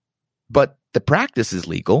 but the practice is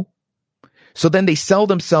legal. So then they sell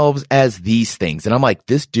themselves as these things. And I'm like,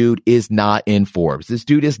 this dude is not in Forbes. This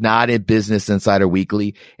dude is not in Business Insider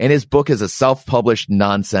Weekly. And his book is a self-published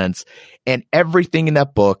nonsense. And everything in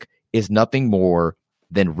that book is nothing more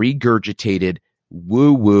than regurgitated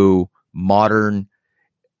woo-woo modern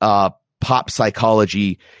pop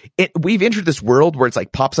psychology. We've entered this world where it's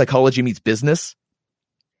like pop psychology meets business.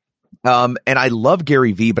 And I love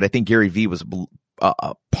Gary Vee, but I think Gary Vee was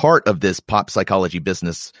a part of this pop psychology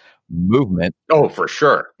business movement. Oh, for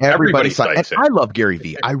sure. Everybody cites it. I love Gary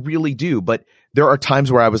Vee. I really do. But there are times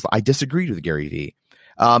where I disagreed with Gary Vee.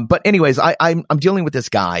 But anyways, I'm dealing with this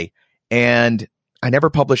guy, and I never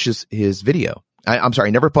publish his video. I'm sorry,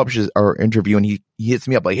 I never publishes our interview, and he hits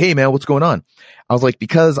me up like, "Hey man, what's going on?" I was like,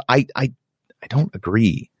 because I don't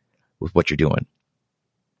agree with what you're doing.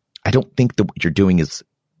 I don't think that what you're doing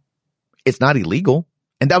it's not illegal.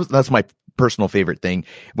 And that's my personal favorite thing.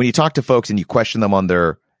 When you talk to folks and you question them on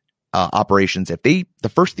their operations, if the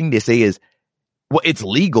first thing they say is, well, it's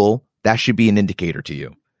legal, that should be an indicator to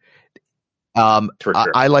you. For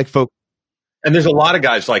sure. I like folks. And there's a lot of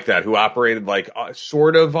guys like that who operated like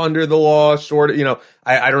sort of under the law, sort of,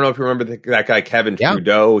 I don't know if you remember that guy, Kevin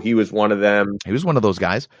Trudeau. He was one of them. He was one of those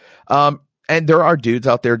guys. And there are dudes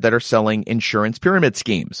out there that are selling insurance pyramid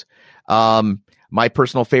schemes. My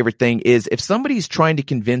personal favorite thing is if somebody's trying to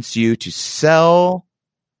convince you to sell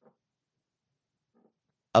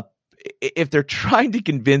if they're trying to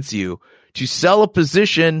convince you to sell a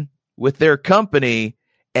position with their company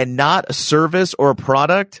and not a service or a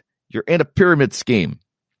product, you're in a pyramid scheme.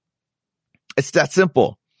 It's that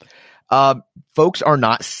simple. Folks are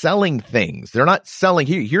not selling things. They're not selling,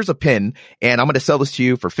 here's a pin, and I'm going to sell this to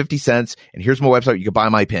you for 50 cents, and here's my website. You can buy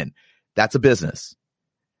my pin. That's a business.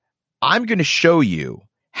 I'm going to show you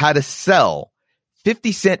how to sell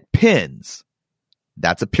 50-cent pins.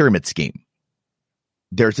 That's a pyramid scheme.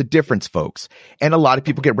 There's a difference, folks. And a lot of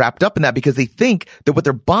people get wrapped up in that because they think that what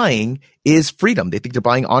they're buying is freedom. They think they're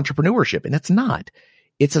buying entrepreneurship, and it's not.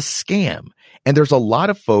 It's a scam. And there's a lot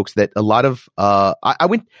of folks that I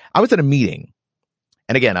was at a meeting,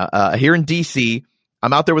 and again, here in DC,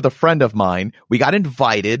 I'm out there with a friend of mine. We got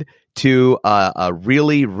invited to a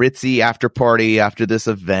really ritzy after party after this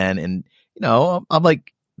event. And, I'm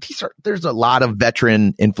like, there's a lot of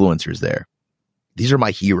veteran influencers there. These are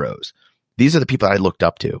my heroes. These are the people that I looked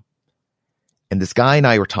up to. And this guy and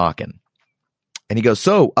I were talking, and he goes,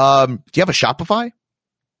 so, do you have a Shopify?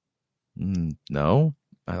 No,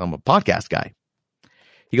 I'm a podcast guy.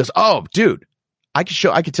 He goes, oh, dude, I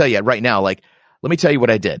could tell you right now, like, let me tell you what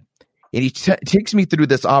I did. And he takes me through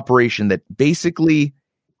this operation that basically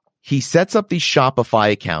he sets up these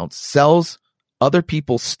Shopify accounts, sells other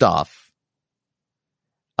people's stuff,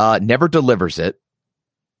 never delivers it,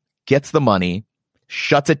 gets the money,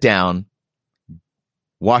 shuts it down,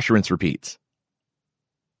 wash, rinse, repeats.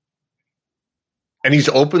 And he's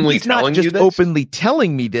openly telling you this? He's not just openly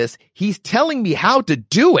telling me this. He's telling me how to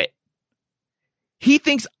do it. He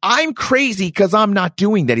thinks I'm crazy because I'm not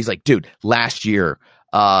doing that. He's like, dude, last year,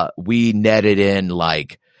 we netted in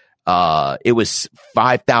like, it was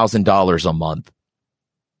 $5,000 a month.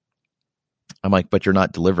 I'm like, but you're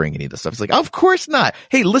not delivering any of this stuff. He's like, of course not.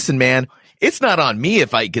 Hey, listen, man, it's not on me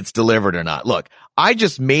if it gets delivered or not. Look, I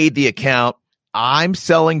just made the account. I'm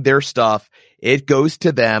selling their stuff. It goes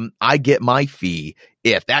to them. I get my fee.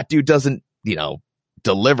 If that dude doesn't,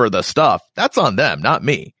 deliver the stuff, that's on them, not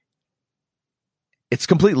me. It's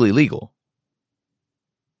completely legal.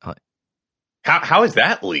 How is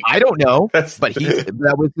that legal? I don't know, That's but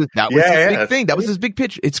that was his big thing. That was his big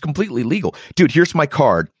pitch. It's completely legal, dude. Here's my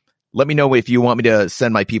card. Let me know if you want me to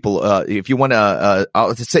send my people. If you want to,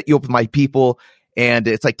 I'll set you up with my people, and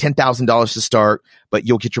it's like $10,000 to start, but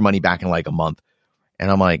you'll get your money back in like a month.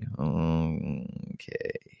 And I'm like,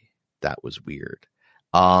 okay, that was weird.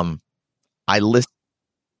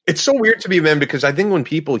 It's so weird to me, man, because I think when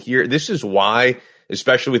people hear this is why,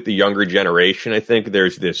 especially with the younger generation, I think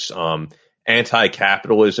there's this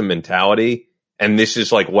anti-capitalism mentality, and this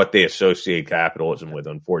is like what they associate capitalism with,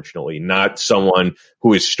 unfortunately, not someone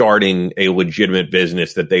who is starting a legitimate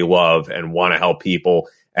business that they love and want to help people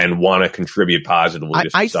and want to contribute positively to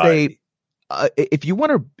society. I say, if you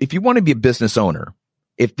want to be a business owner,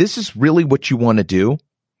 if this is really what you want to do,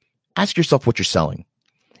 ask yourself what you're selling.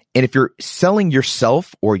 And if you're selling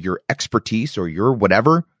yourself or your expertise or your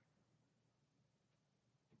whatever,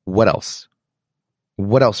 what else?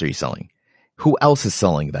 What else are you selling? Who else is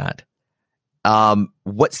selling that?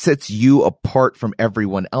 What sets you apart from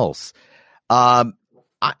everyone else?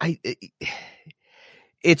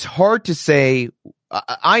 It's hard to say.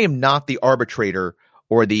 I am not the arbitrator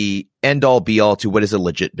or the end all be all to what is a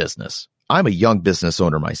legit business. I'm a young business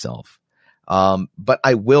owner myself. But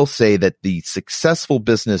I will say that the successful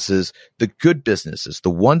businesses, the good businesses,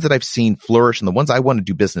 the ones that I've seen flourish and the ones I want to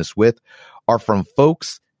do business with are from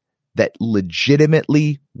folks that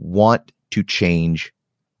legitimately want to change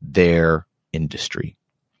their industry.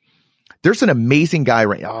 There's an amazing guy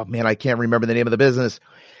oh man, I can't remember the name of the business.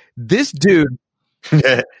 This dude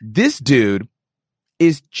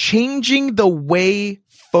is changing the way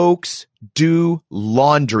folks do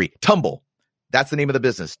laundry. Tumble. That's the name of the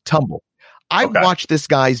business. Tumble. I watched this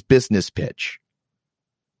guy's business pitch.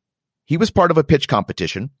 He was part of a pitch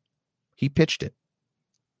competition. He pitched it.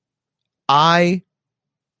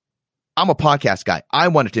 I'm a podcast guy. I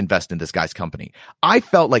wanted to invest in this guy's company. I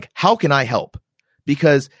felt like, how can I help?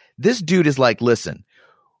 Because this dude is like, listen,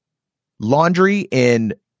 laundry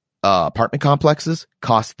in apartment complexes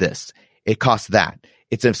costs this. It costs that.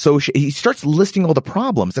 It's associated. He starts listing all the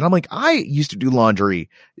problems. And I'm like, I used to do laundry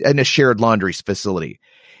in a shared laundry facility.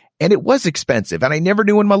 And it was expensive. And I never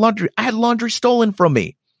knew I had laundry stolen from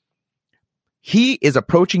me. He is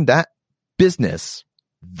approaching that business,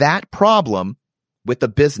 that problem, with a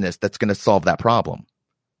business that's going to solve that problem.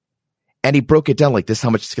 And he broke it down like this is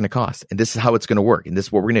how much it's going to cost. And this is how it's going to work. And this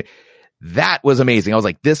is what we're going to. That was amazing. I was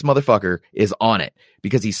like, this motherfucker is on it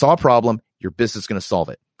because he saw a problem. Your business is going to solve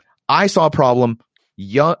it. I saw a problem.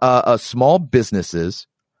 Small businesses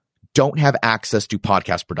don't have access to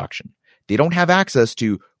podcast production. They don't have access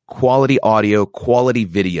to quality audio, quality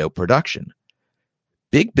video production.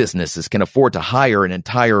 Big businesses can afford to hire an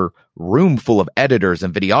entire room full of editors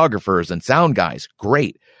and videographers and sound guys.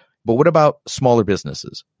 Great. But what about smaller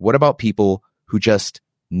businesses? What about people who just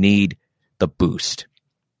need the boost?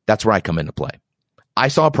 That's where I come into play. I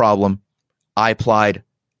saw a problem. I applied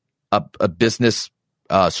a business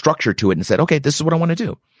structure to it and said, okay, this is what I want to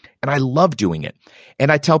do. And I love doing it.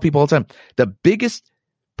 And I tell people all the time, the biggest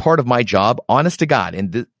part of my job, honest to God,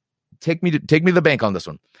 and take me to the bank on this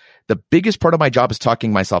one. The biggest part of my job is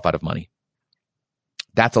talking myself out of money.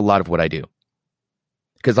 That's a lot of what I do.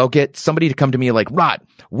 Because I'll get somebody to come to me like, Rod,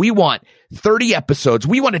 we want 30 episodes.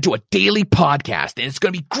 We want to do a daily podcast and it's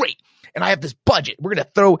going to be great. And I have this budget. We're going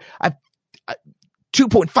to throw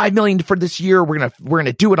 $2.5 million for this year. We're going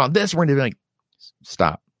to do it on this. We're going to be like,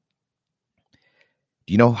 stop.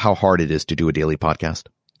 Do you know how hard it is to do a daily podcast?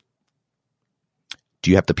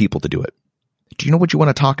 Do you have the people to do it? Do you know what you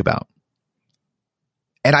want to talk about?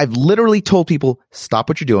 And I've literally told people, stop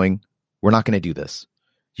what you're doing. We're not going to do this.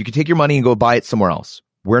 You can take your money and go buy it somewhere else.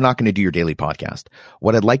 We're not going to do your daily podcast.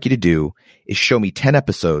 What I'd like you to do is show me 10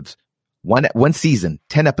 episodes, one season,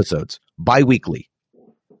 10 episodes, bi-weekly.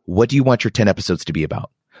 What do you want your 10 episodes to be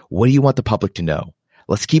about? What do you want the public to know?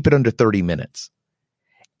 Let's keep it under 30 minutes.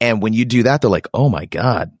 And when you do that, they're like, oh my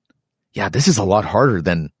God, yeah, this is a lot harder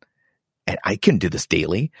than, and I can do this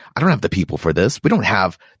daily. I don't have the people for this. We don't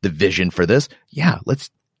have the vision for this. Yeah,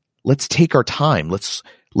 let's take our time. Let's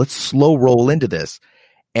slow roll into this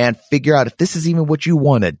and figure out if this is even what you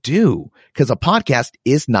want to do. Because a podcast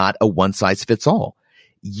is not a one size fits all.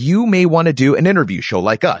 You may want to do an interview show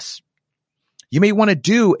like us. You may want to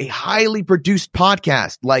do a highly produced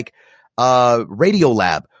podcast like Radio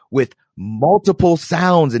Lab with multiple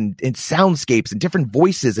sounds and soundscapes and different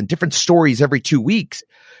voices and different stories every 2 weeks.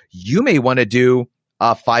 You may want to do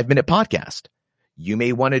a 5-minute podcast. You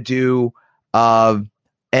may want to do a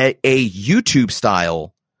YouTube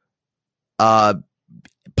style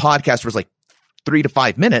podcast where it's like 3 to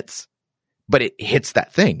 5 minutes, but it hits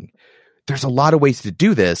that thing. There's a lot of ways to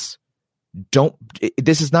do this.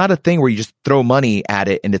 this is not a thing where you just throw money at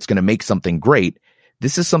it and it's going to make something great.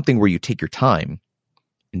 This is something where you take your time,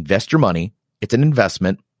 invest your money. It's an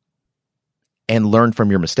investment, and learn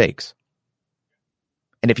from your mistakes.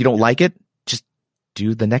 And if you don't like it, just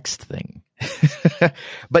do the next thing.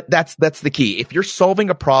 But that's the key. If you're solving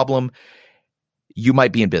a problem, you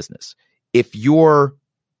might be in business. If you're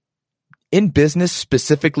in business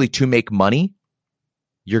specifically to make money,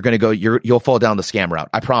 you'll fall down the scam route.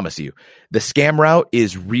 I promise you. The scam route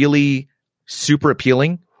is really super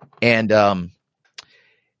appealing. And I've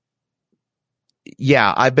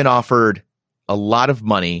been offered a lot of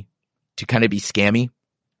money to kind of be scammy.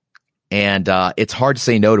 And it's hard to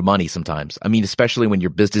say no to money sometimes. I mean, especially when your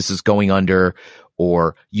business is going under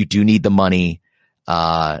or you do need the money.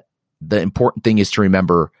 The important thing is to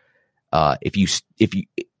remember, if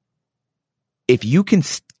you can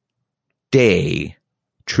stay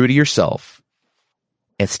true to yourself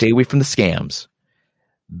and stay away from the scams,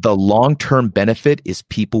 the long-term benefit is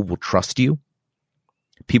people will trust you.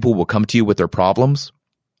 People will come to you with their problems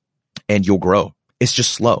and you'll grow. It's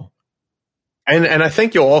just slow. And I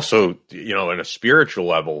think you'll also, in a spiritual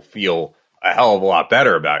level, feel a hell of a lot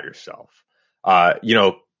better about yourself.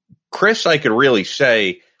 Chris, I could really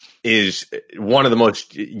say, is one of the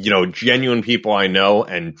most, genuine people I know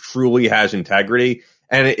and truly has integrity.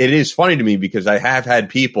 And it is funny to me because I have had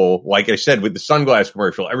people, like I said, with the sunglass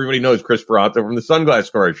commercial. Everybody knows Chris Peranto from the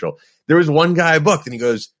sunglass commercial. There was one guy I booked and he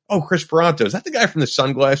goes, "Oh, Chris Peranto, is that the guy from the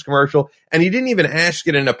sunglass commercial?" And he didn't even ask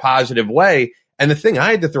it in a positive way. And the thing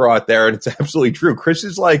I had to throw out there, and it's absolutely true, Chris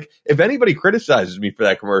is like, if anybody criticizes me for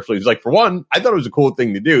that commercial, he's like, for one, I thought it was a cool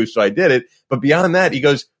thing to do, so I did it. But beyond that, he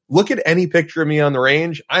goes, "Look at any picture of me on the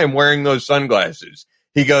range. I am wearing those sunglasses."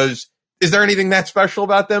 He goes, "Is there anything that special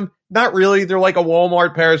about them?" Not really. They're like a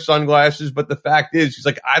Walmart pair of sunglasses. But the fact is, he's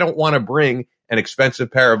like, I don't want to bring an expensive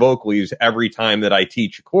pair of Oakleys every time that I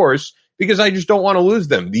teach a course because I just don't want to lose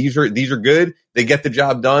them. These are good. They get the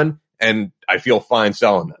job done, and I feel fine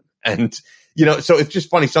selling them. And so it's just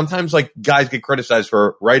funny. Sometimes like guys get criticized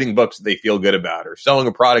for writing books that they feel good about or selling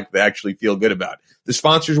a product they actually feel good about. The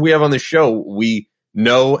sponsors we have on the show, we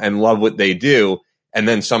know and love what they do. And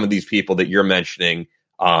then some of these people that you're mentioning,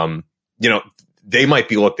 they might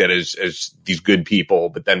be looked at as these good people,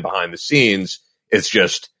 but then behind the scenes, it's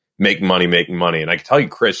just making money. And I can tell you,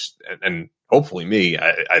 Chris, and hopefully me,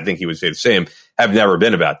 I think he would say the same, have never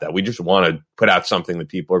been about that. We just want to put out something that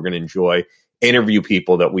people are going to enjoy, interview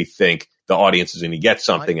people that we think the audience is going to get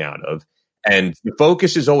something out of. And the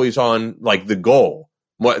focus is always on like the goal,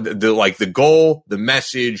 the goal, the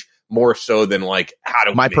message, more so than like how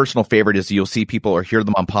do my personal favorite is you'll see people or hear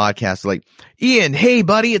them on podcasts like, "Ian, hey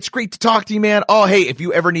buddy, it's great to talk to you, man. Oh, hey, if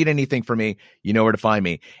you ever need anything from me, you know where to find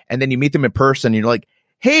me." And then you meet them in person and you're like,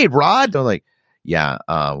 "Hey, Rod." They're like, "Yeah,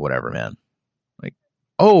 whatever, man." Like,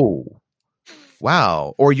 "Oh,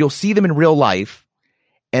 wow." Or you'll see them in real life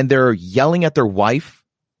and they're yelling at their wife.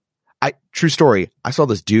 True story. I saw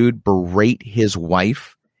this dude berate his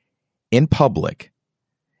wife in public.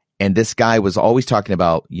 And this guy was always talking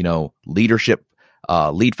about, leadership,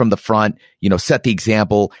 lead from the front, set the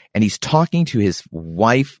example. And he's talking to his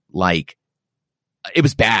wife like it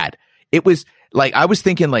was bad. It was like, I was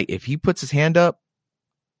thinking like, if he puts his hand up,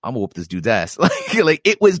 I'm gonna whoop this dude's ass. like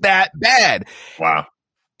it was that bad. Wow.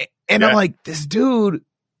 And I'm like, this dude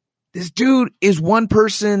is one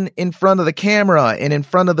person in front of the camera and in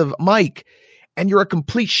front of the mic, and you're a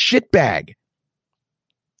complete shitbag.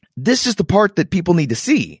 This is the part that people need to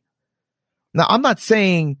see. Now, I'm not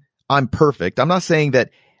saying I'm perfect. I'm not saying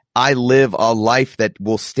that I live a life that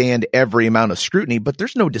will stand every amount of scrutiny, but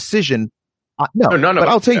there's no decision. No, but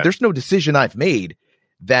I'll tell you, there's no decision I've made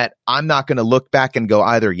that I'm not going to look back and go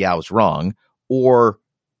either, yeah, I was wrong, or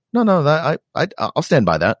no, I'll stand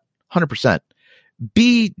by that 100%.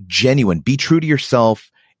 Be genuine, be true to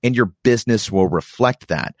yourself, and your business will reflect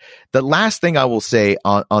that. The last thing I will say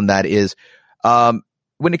on that is,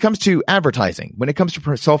 when it comes to advertising, when it comes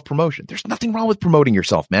to self-promotion, there's nothing wrong with promoting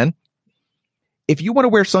yourself, man. If you want to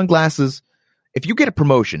wear sunglasses, if you get a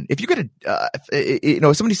promotion, if you get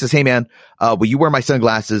if somebody says, "Hey man, will you wear my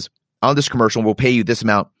sunglasses on this commercial? We'll pay you this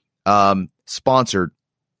amount, sponsored."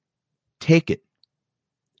 Take it.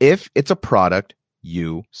 If it's a product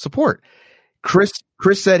you support. Chris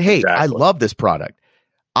said, "Hey, exactly. I love this product.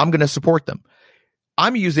 I'm going to support them."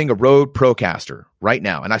 I'm using a Rode Procaster right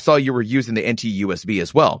now, and I saw you were using the NT USB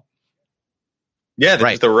as well. Yeah,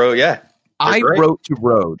 right. The Rode. Yeah, I wrote to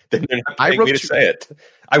Rode. I wrote to say it.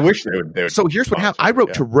 I wish they would. So here's what happened. I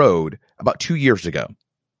wrote to Rode about 2 years ago,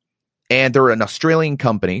 and they're an Australian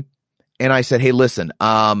company. And I said, "Hey, listen,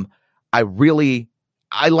 I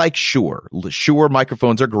like Shure. Shure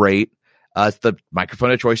microphones are great. It's the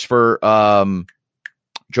microphone of choice for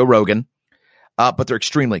Joe Rogan, but they're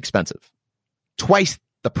extremely expensive. Twice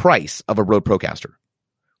the price of a Rode Procaster.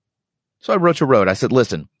 So I wrote to Rode. I said,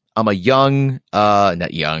 listen, I'm a young,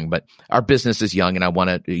 not young, but our business is young, and I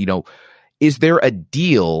want to, is there a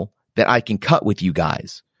deal that I can cut with you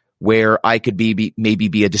guys where I could maybe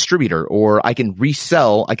be a distributor, or I can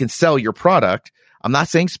sell your product? I'm not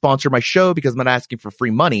saying sponsor my show because I'm not asking for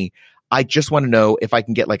free money. I just want to know if I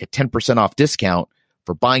can get like a 10% off discount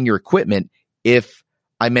for buying your equipment if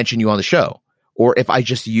I mention you on the show, or if I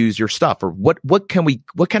just use your stuff, or what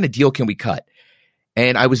kind of deal can we cut?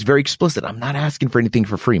 And I was very explicit. I'm not asking for anything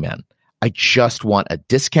for free, man. I just want a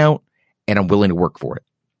discount, and I'm willing to work for it.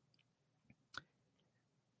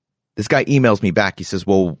 This guy emails me back. He says,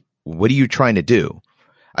 well, what are you trying to do?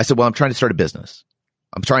 I said, well, I'm trying to start a business.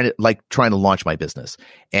 I'm trying to launch my business,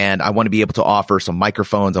 and I want to be able to offer some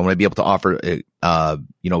microphones. I want to be able to offer,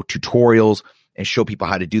 tutorials and show people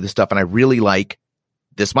how to do this stuff. And I really like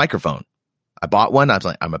this microphone. I bought one. I was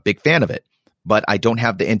like, I'm a big fan of it, but I don't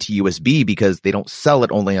have the NT-USB because they don't sell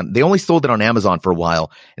it they only sold it on Amazon for a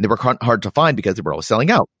while, and they were hard to find because they were all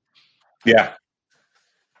selling out. Yeah.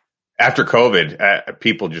 After COVID,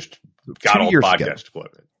 people just got all podcast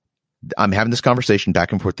equipment. I'm having this conversation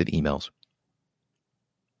back and forth in emails.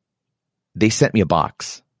 They sent me a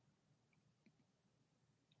box.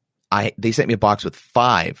 They sent me a box with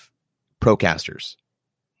 5 Procasters,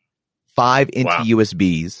 5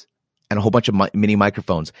 NT-USBs, and a whole bunch of mini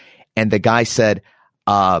microphones. And the guy said,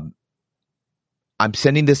 I'm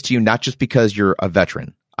sending this to you not just because you're a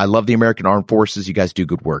veteran. I love the American Armed Forces. You guys do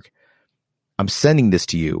good work. I'm sending this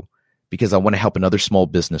to you because I want to help another small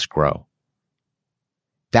business grow.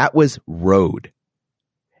 That was Rode.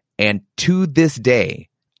 And to this day,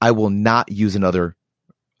 I will not use another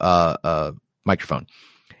microphone.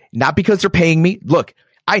 Not because they're paying me. Look,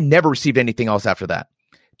 I never received anything else after that.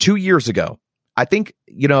 2 years ago, I think,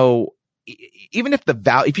 even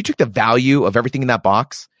if you took the value of everything in that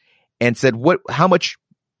box and said, how much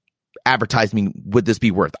advertising would this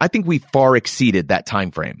be worth? I think we far exceeded that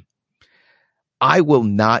time frame. I will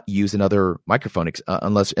not use another microphone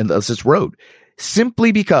unless it's Rode,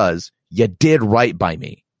 simply because you did right by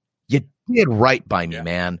me. You did right by me,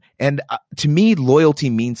 man. And to me, loyalty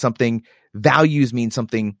means something. Values mean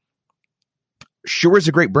something. Sure is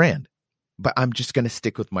a great brand, but I'm just going to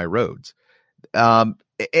stick with my Rodes. And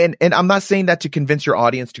I'm not saying that to convince your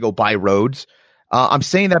audience to go buy Rodes. I'm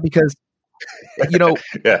saying that because,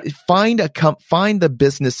 find the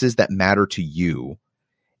businesses that matter to you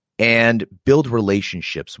and build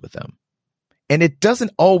relationships with them. And it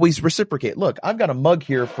doesn't always reciprocate. Look, I've got a mug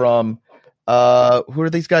here from, who are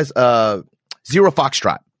these guys? Zero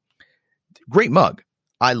Foxtrot. Great mug.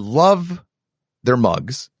 I love their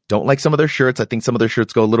mugs. Don't like some of their shirts. I think some of their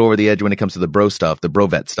shirts go a little over the edge when it comes to the bro stuff, the bro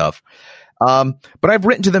vet stuff. But I've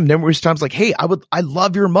written to them numerous times like, hey, I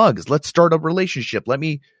love your mugs. Let's start a relationship.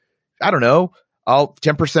 I'll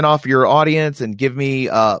 10% off your audience and give me,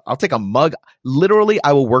 I'll take a mug. Literally,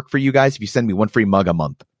 I will work for you guys if you send me one free mug a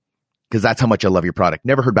month, because that's how much I love your product.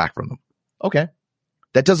 Never heard back from them. Okay.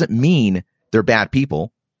 That doesn't mean they're bad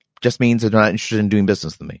people. Just means they're not interested in doing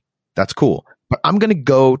business with me. That's cool. But I'm going to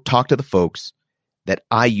go talk to the folks that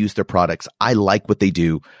I use their products. I like what they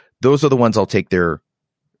do. Those are the ones I'll take their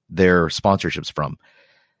sponsorships from.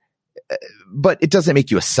 But it doesn't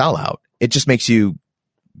make you a sellout. It just makes you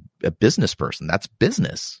a business person. That's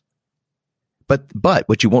business. But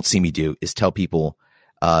what you won't see me do is tell people,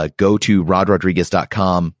 go to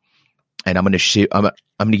rodrodriguez.com, and I'm going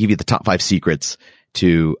to give you the top 5 secrets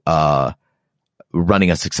to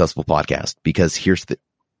running a successful podcast, because here's the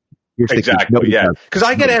exactly key. Yeah, because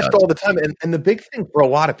I get asked all the time, and the big thing for a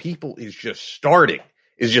lot of people is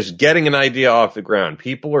just getting an idea off the ground.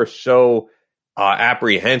 People are so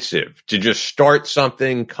apprehensive to just start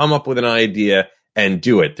something, come up with an idea, and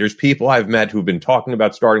do it. There's people I've met who've been talking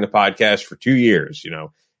about starting a podcast for 2 years,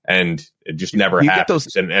 and it just never happens.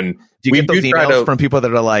 Do you get those emails from people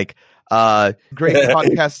that are like, great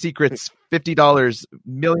podcast secrets, $50,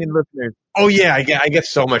 million listeners? Oh yeah, I get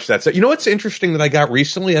so much that. So, what's interesting that I got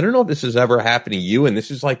recently? I don't know if this has ever happened to you, and this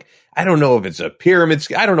is like, I don't know if it's a pyramid.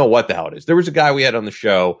 I don't know what the hell it is. There was a guy we had on the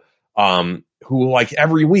show, who like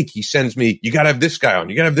every week he sends me, you got to have this guy on,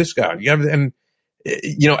 you got to have this guy on,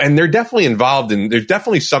 and they're definitely involved in. There's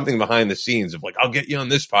definitely something behind the scenes of like, I'll get you on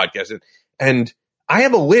this podcast, and I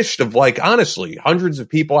have a list of like, honestly, hundreds of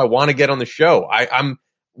people I want to get on the show.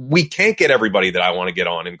 We can't get everybody that I want to get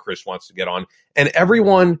on and Chris wants to get on. And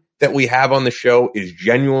everyone that we have on the show is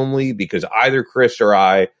genuinely because either Chris or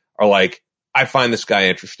I are like, I find this guy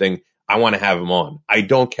interesting. I want to have him on. I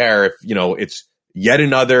don't care if, it's yet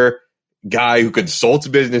another guy who consults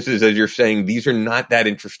businesses, as you're saying, these are not that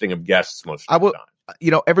interesting of guests most of the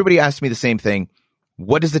time. Everybody asks me the same thing.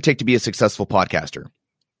 What does it take to be a successful podcaster?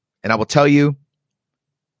 And I will tell you,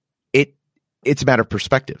 it's a matter of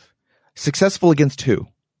perspective. Successful against who?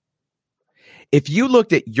 If you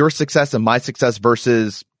looked at your success and my success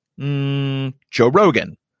versus Joe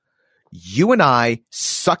Rogan, you and I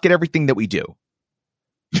suck at everything that we do.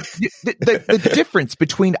 The difference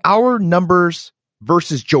between our numbers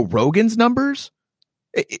versus Joe Rogan's numbers,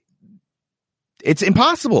 it's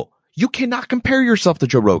impossible. You cannot compare yourself to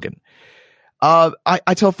Joe Rogan.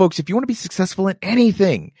 I tell folks, if you want to be successful in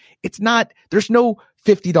anything, there's no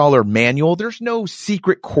 $50 manual. There's no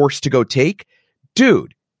secret course to go take.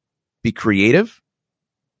 Dude, be creative,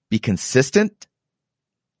 be consistent,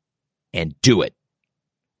 and do it.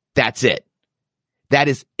 That's it. That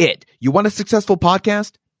is it. You want a successful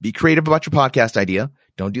podcast? Be creative about your podcast idea.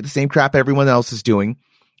 Don't do the same crap everyone else is doing.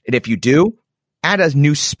 And if you do, add a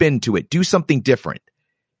new spin to it. Do something different.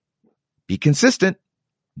 Be consistent.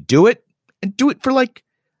 Do it. And do it for like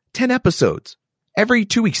 10 episodes. Every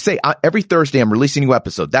 2 weeks. Say every Thursday I'm releasing a new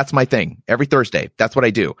episode. That's my thing. Every Thursday. That's what I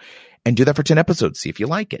do. And do that for 10 episodes. See if you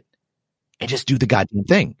like it. And just do the goddamn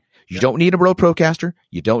thing. You don't need a Rode Procaster.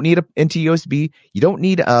 You don't need an NT USB. You don't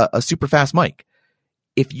need a super fast mic.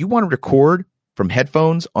 If you want to record from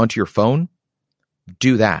headphones onto your phone,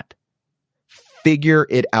 do that. Figure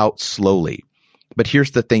it out slowly. But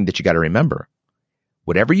here's the thing that you got to remember.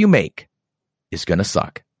 Whatever you make is going to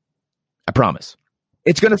suck. I promise.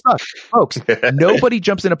 It's going to suck. Folks, nobody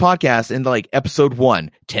jumps in a podcast in like episode 1,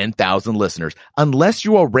 10,000 listeners, unless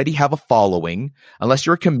you already have a following, unless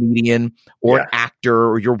you're a comedian or an actor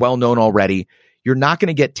or you're well known already. You're not going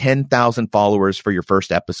to get 10,000 followers for your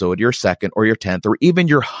first episode, your second or your 10th or even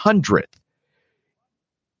your 100th.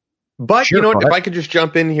 But sure, you know what, if I could just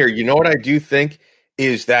jump in here, you know what I do think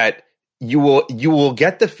is that you will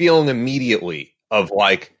get the feeling immediately of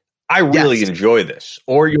like, I really enjoy this,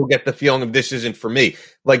 or you'll get the feeling of this isn't for me.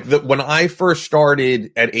 Like when I first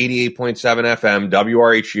started at 88.7 FM,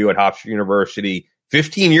 WRHU at Hofstra University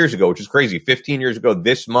 15 years ago, which is crazy, 15 years ago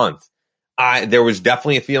this month, there was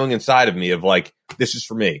definitely a feeling inside of me of like, this is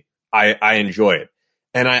for me. I enjoy it.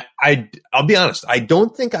 And I'll be honest, I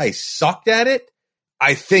don't think I sucked at it.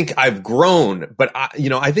 I think I've grown, but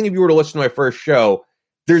I think if you were to listen to my first show,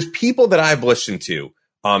 there's people that I've listened to,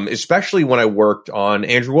 especially when I worked on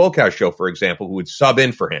Andrew Wilkow's show, for example, who would sub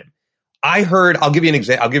in for him. I'll give you an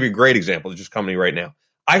example. I'll give you a great example that's just coming to me right now.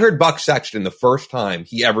 I heard Buck Sexton the first time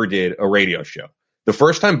he ever did a radio show. The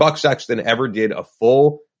first time Buck Sexton ever did a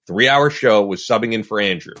full 3-hour show was subbing in for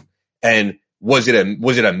Andrew. And was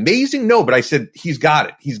it amazing? No, but I said, he's got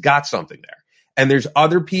it. He's got something there. And there's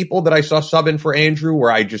other people that I saw sub in for Andrew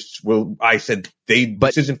where I said,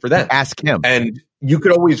 this isn't for them. Ask him. And you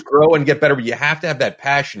could always grow and get better, but you have to have that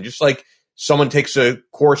passion. Just like someone takes a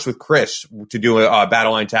course with Chris to do a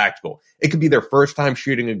battle line tactical. It could be their first time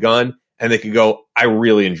shooting a gun and they could go, I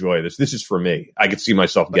really enjoy this. This is for me. I could see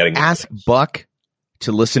myself getting it. Ask Buck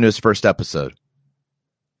to listen to his first episode.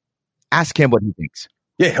 Ask him what he thinks.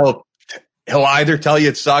 Yeah, he'll either tell you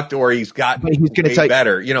it sucked or he's got going to tell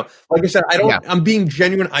better. You know, like I said, I'm being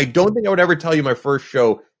genuine. I don't think I would ever tell you my first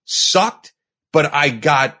show sucked, but I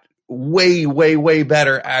got way, way, way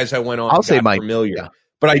better as I went on. I'll say my familiar. Yeah.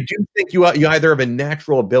 But I do think you either have a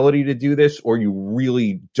natural ability to do this or you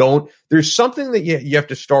really don't. There's something that you have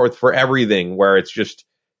to start with for everything where it's just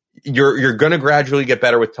you're going to gradually get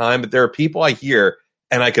better with time. But there are people I hear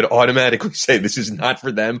and I could automatically say this is not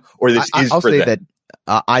for them or this is I'll for say them.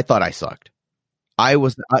 That I thought I sucked. I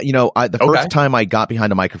was, the first time I got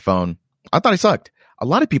behind a microphone, I thought I sucked. A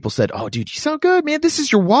lot of people said, "Oh, dude, you sound good, man. This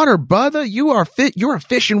is your water, brother. You are fit. You're a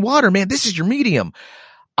fish in water, man. This is your medium."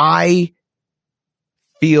 I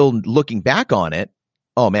feel looking back on it,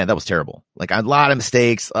 oh man, that was terrible. Like a lot of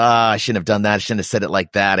mistakes. I shouldn't have done that. I shouldn't have said it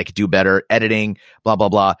like that. I could do better. Editing, blah, blah,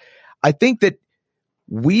 blah. I think that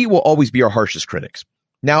we will always be our harshest critics.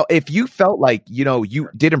 Now, if you felt like, you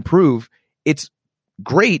did improve, it's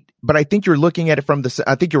great, but I think you're looking at it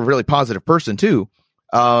I think you're a really positive person too.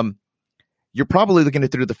 You're probably looking at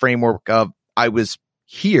it through the framework of I was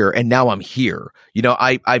here and now I'm here.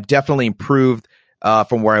 I've definitely improved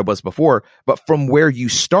from where I was before, but from where you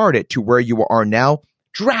started to where you are now,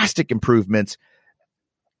 drastic improvements.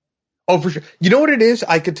 Oh, for sure. You know what it is?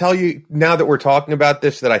 I could tell you now that we're talking about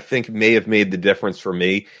this that I think may have made the difference for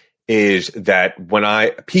me is that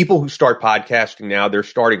people who start podcasting now, they're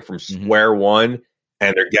starting from square one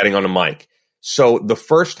and they're getting on a mic. So the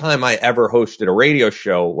first time I ever hosted a radio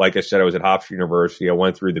show, like I said, I was at Hofstra University. I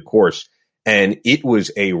went through the course and it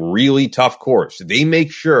was a really tough course. They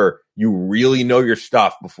make sure you really know your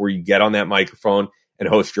stuff before you get on that microphone and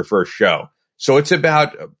host your first show. So it's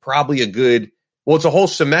about probably it's a whole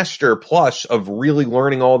semester plus of really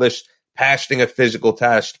learning all this, passing a physical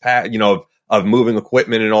test, of moving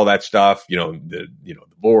equipment and all that stuff, the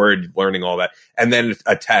board, learning all that, and then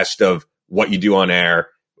a test of what you do on air.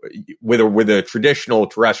 With a traditional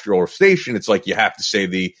terrestrial station, it's like you have to say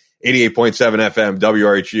the 88.7 FM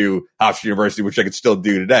WRHU Hofstra University, which I could still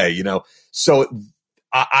do today, So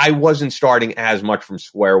I wasn't starting as much from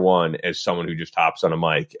square one as someone who just hops on a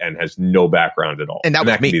mic and has no background at all. And that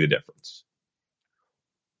could be the difference.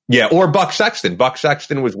 Yeah, or Buck Sexton. Buck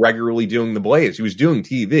Sexton was regularly doing The Blaze. He was doing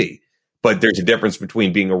TV, but there's a difference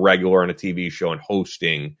between being a regular on a TV show and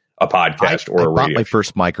hosting a podcast or a radio I bought my show.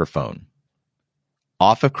 first microphone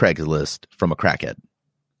off of Craigslist from a crackhead.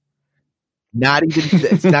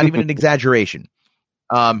 It's not even an exaggeration.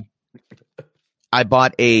 I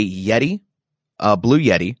bought a Yeti, a Blue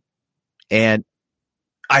Yeti, and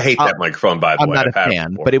I hate that microphone, by the way. I'm not a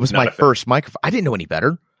fan, but it was my first microphone. I didn't know any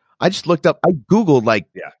better. I just looked up, I Googled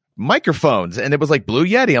microphones, and it was like Blue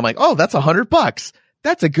Yeti. I'm like, oh, that's $100.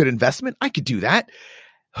 That's a good investment. I could do that.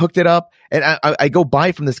 Hooked it up, and I go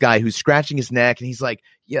buy from this guy who's scratching his neck, and he's like,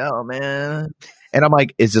 yo, man. And I'm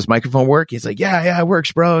like, is this microphone work? He's like, yeah, it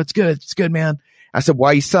works, bro. It's good, man. I said, why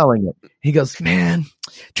are you selling it? He goes, man,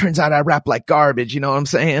 turns out I rap like garbage. You know what I'm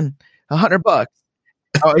saying? $100.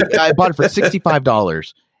 I bought it for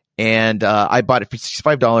 $65, and I bought it for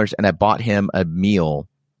 $65, and I bought him a meal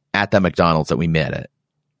at that McDonald's that we met at.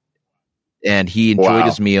 And he enjoyed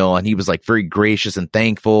his meal, and he was like very gracious and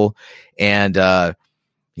thankful. And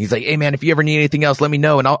he's like, hey, man, if you ever need anything else, let me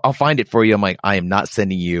know, and I'll find it for you. I'm like, I am not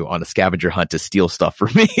sending you on a scavenger hunt to steal stuff from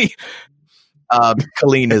me.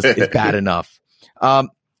 Colleen is bad enough.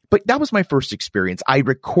 But that was my first experience. I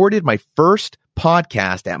recorded my first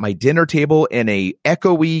podcast at my dinner table in a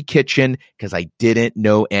echoey kitchen because I didn't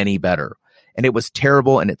know any better. And it was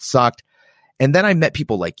terrible, and it sucked. And then I met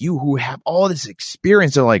people like you who have all this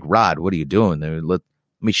experience. They're like, Rod, what are you doing? Let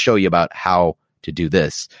me show you about how to do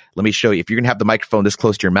this. Let me show you. If you're going to have the microphone this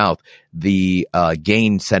close to your mouth, the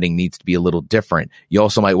gain setting needs to be a little different. You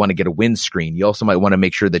also might want to get a windscreen. You also might want to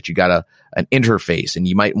make sure that you got an interface, and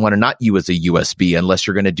you might want to not use a USB unless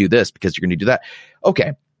you're going to do this because you're going to do that.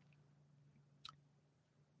 Okay.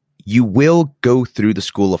 You will go through the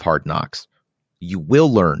school of hard knocks. You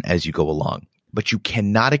will learn as you go along, but you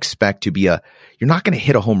cannot expect to be you're not going to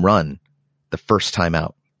hit a home run the first time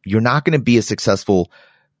out. You're not going to be a successful,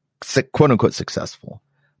 quote unquote, successful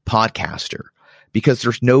podcaster because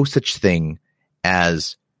there's no such thing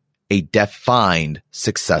as a defined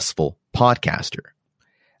successful podcaster.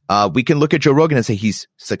 We can look at Joe Rogan and say he's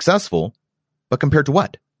successful, but compared to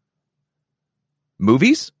what?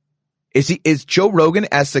 Movies? Is Joe Rogan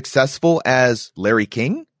as successful as Larry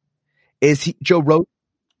King? Is Joe Rogan?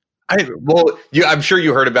 I'm sure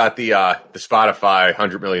you heard about the Spotify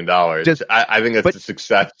 $100 million. I think that's a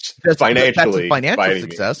success financially. That's a financial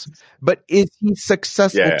success. But is he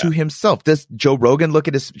successful to himself? Does Joe Rogan look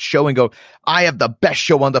at his show and go, I have the best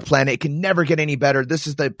show on the planet. It can never get any better. This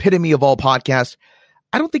is the epitome of all podcasts.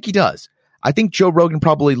 I don't think he does. I think Joe Rogan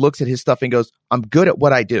probably looks at his stuff and goes, I'm good at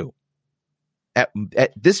what I do.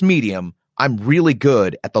 At this medium, I'm really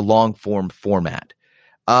good at the long form format.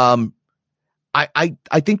 I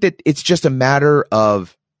think that it's just a matter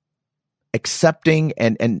of accepting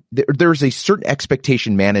and there's a certain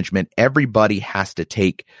expectation management everybody has to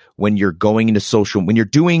take when you're going into when you're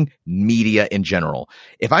doing media in general.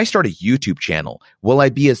 If I start a YouTube channel, will I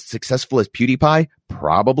be as successful as PewDiePie?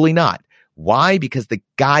 Probably not. Why? Because the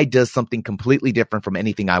guy does something completely different from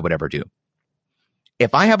anything I would ever do.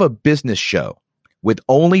 If I have a business show with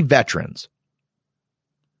only veterans,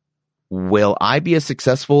 will I be as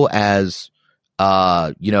successful as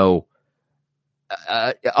other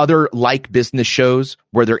like business shows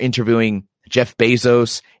where they're interviewing Jeff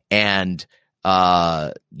Bezos and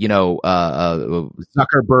Zuckerberg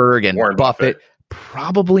and Warren Buffett?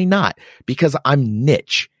 Probably not, because I'm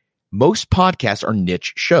niche. Most podcasts are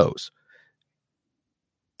niche shows.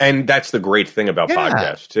 And that's the great thing about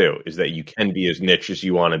podcasts too, is that you can be as niche as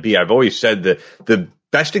you want to be. I've always said that the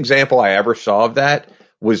best example I ever saw of that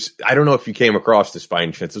was, I don't know if you came across this by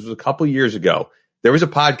any chance. This was a couple years ago. There was a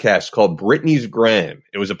podcast called Britney's Gram.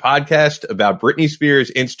 It was a podcast about Britney Spears'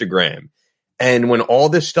 Instagram. And when all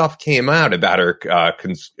this stuff came out about her,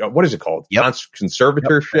 what is it called? Yep.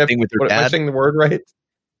 Conservatorship? Yep. With her Am I dad. saying the word right?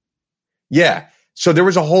 Yeah. So there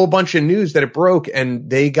was a whole bunch of news that it broke, and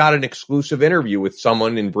they got an exclusive interview with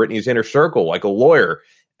someone in Britney's inner circle, like a lawyer.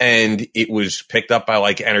 And it was picked up by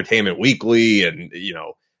like Entertainment Weekly and,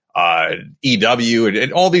 EW,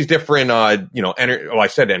 and all these different, I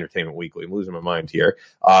said Entertainment Weekly. I'm losing my mind here.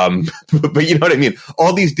 But you know what I mean?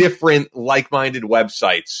 All these different like-minded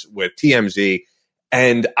websites with TMZ.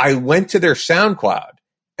 And I went to their SoundCloud,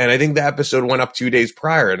 and I think the episode went up 2 days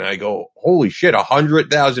prior, and I go, holy shit,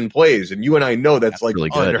 100,000 plays. And you and I know that's like really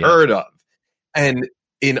good, unheard of. And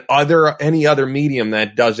in any other medium,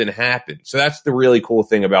 that doesn't happen. So that's the really cool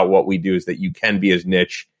thing about what we do, is that you can be as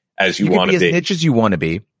niche as you want to be. As niche as you want to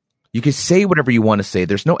be. You can say whatever you want to say.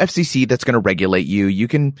 There's no FCC that's going to regulate you. You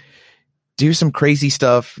can do some crazy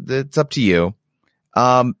stuff. That's up to you.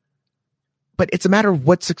 But it's a matter of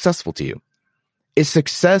what's successful to you. Is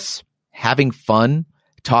success having fun,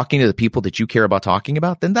 talking to the people that you care about talking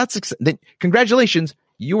about? Then then congratulations,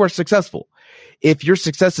 you are successful. If your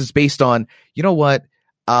success is based on, you know what,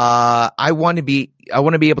 I want to be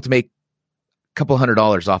able to make a couple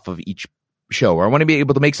 $100 off of each show, or I want to be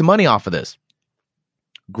able to make some money off of this.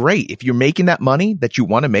 Great. If you're making that money that you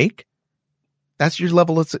want to make, that's your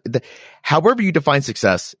level of, however you define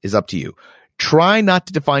success is up to you. Try not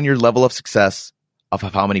to define your level of success off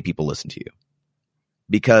of how many people listen to you,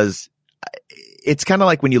 because it's kind of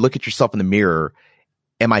like when you look at yourself in the mirror.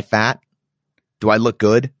 Am I fat? Do I look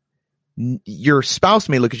good? Your spouse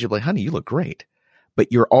may look at you like, honey, you look great,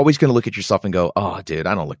 but you're always going to look at yourself and go, oh dude,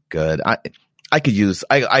 I don't look good. I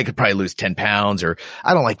could probably lose 10 pounds, or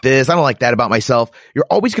I don't like this. I don't like that about myself. You're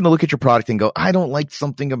always going to look at your product and go, I don't like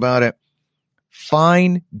something about it.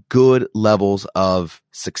 Find good levels of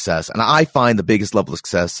success. And I find the biggest level of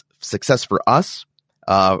success for us,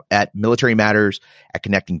 at Military Matters, at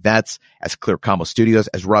Connecting Vets, as Clear Combo Studios,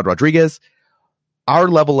 as Rod Rodriguez. Our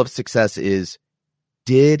level of success is,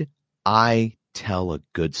 did I tell a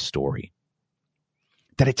good story?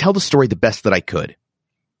 Did I tell the story the best that I could?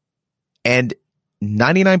 And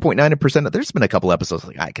 99.9%, there's been a couple episodes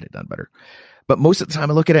like I could have done better, but most of the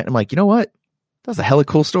time I look at it and I'm like, you know what? That's a hella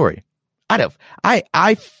cool story.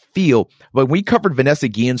 I feel when we covered Vanessa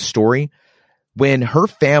Guillen's story, when her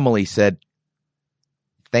family said,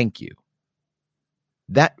 thank you.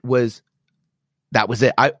 That was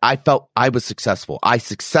it. I felt I was successful. I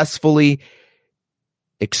successfully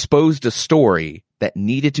exposed a story that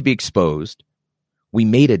needed to be exposed. We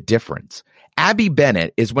made a difference. Abby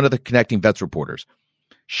Bennett is one of the Connecting Vets reporters.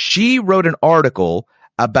 She wrote an article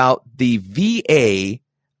about the VA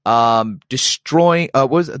destroying.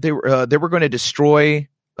 They were going to destroy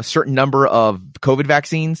a certain number of COVID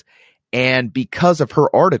vaccines, and because of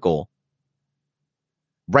her article,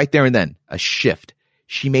 right there and then, a shift.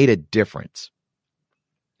 She made a difference.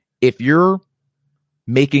 If you're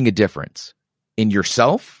making a difference in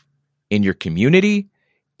yourself, in your community,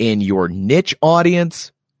 in your niche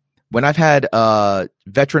audience. When I've had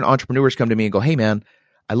veteran entrepreneurs come to me and go, hey, man,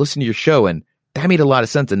 I listened to your show and that made a lot of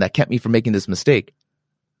sense and that kept me from making this mistake.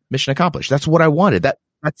 Mission accomplished. That's what I wanted. That's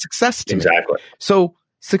success to me. Exactly. So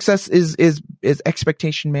success is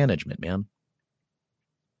expectation management, man.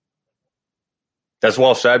 That's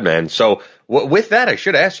well said, man. So with that, I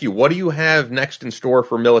should ask you, what do you have next in store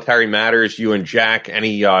for Military Matters? You and Jack,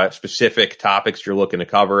 any specific topics you're looking to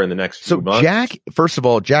cover in the next few months? Jack, first of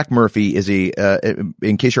all, Jack Murphy is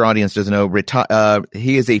in case your audience doesn't know,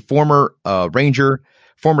 he is a former Ranger,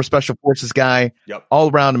 former Special Forces guy, yep.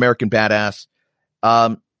 All around American badass.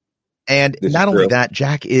 And this not only that,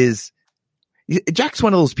 Jack's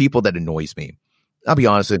one of those people that annoys me. I'll be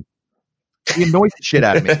honest with you. He annoys the shit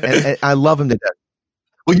out of me. And I love him to death.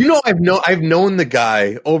 Well, you know, I've known the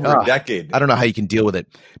guy over a decade. I don't know how you can deal with it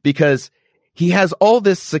because he has all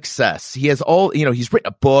this success. He has he's written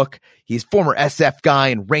a book. He's former SF guy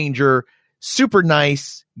and Ranger, super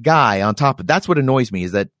nice guy on top of. That's what annoys me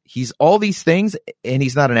is that he's all these things and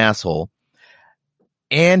he's not an asshole.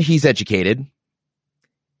 And he's educated.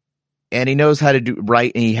 And he knows how to do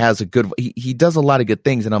right. And he has he does a lot of good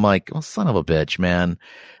things. And I'm like, well, son of a bitch, man.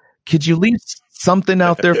 Could you leave something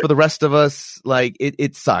out there for the rest of us? Like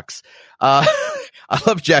it sucks. I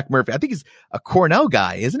love Jack Murphy. I think he's a Cornell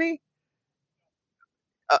guy, isn't he?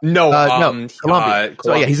 No, Columbia.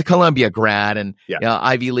 So yeah, he's a Columbia grad and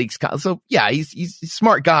Ivy League's. So yeah, he's a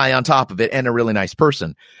smart guy on top of it and a really nice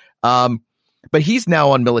person. But he's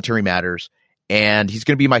now on Military Matters and he's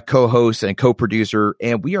going to be my co-host and co-producer.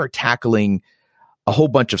 And we are tackling a whole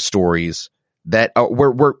bunch of stories that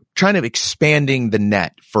we're trying to expanding the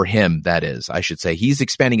net for him. That is, I should say, he's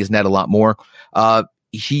expanding his net a lot more.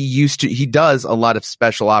 He does a lot of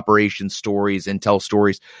special operations stories, intel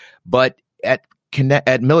stories, but at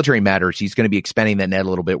Military Matters, he's going to be expanding that net a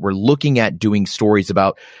little bit. We're looking at doing stories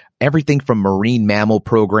about everything from marine mammal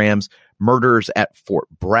programs, murders at Fort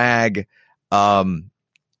Bragg.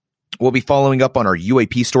 We'll be following up on our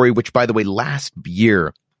UAP story, which by the way, last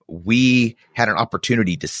year we had an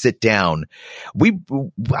opportunity to sit down. We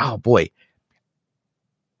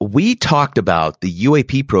talked about the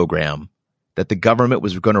UAP program that the government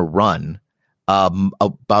was going to run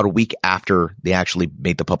about a week after they actually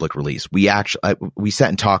made the public release. We sat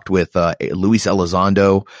and talked with Luis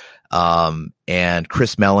Elizondo and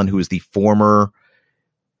Chris Mellon, who is the former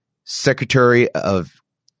Secretary of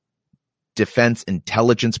Defense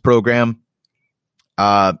Intelligence Program.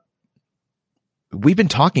 We've been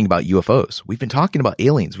talking about UFOs. We've been talking about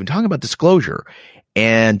aliens. We've been talking about disclosure.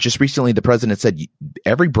 And just recently, the president said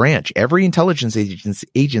every branch, every intelligence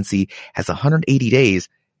agency has 180 days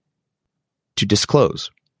to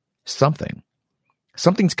disclose something.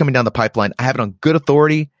 Something's coming down the pipeline. I have it on good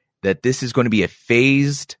authority that this is going to be a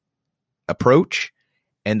phased approach,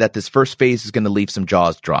 and that this first phase is going to leave some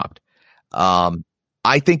jaws dropped.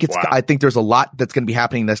 I think there's a lot that's going to be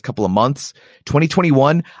happening in the next couple of months.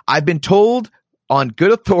 2021, I've been told on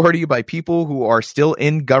good authority by people who are still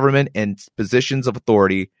in government and positions of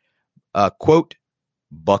authority, quote,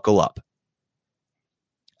 buckle up.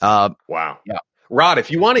 Wow. Yeah. Rod,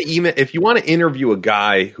 if you want to interview a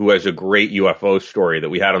guy who has a great UFO story that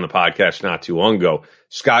we had on the podcast not too long ago,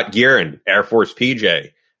 Scott Guerin, Air Force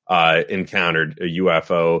PJ, encountered a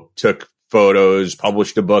UFO, took photos,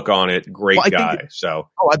 published a book on it. Great guy.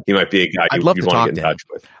 He might be a guy you'd want to get in touch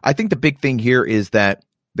with. I think the big thing here is that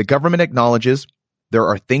the government acknowledges there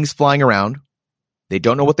are things flying around. They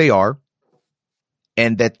don't know what they are,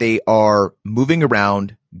 and that they are moving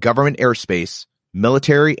around government airspace,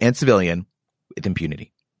 military and civilian, with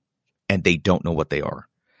impunity, and they don't know what they are.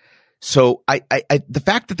 So the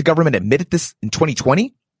fact that the government admitted this in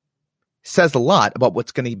 2020 says a lot about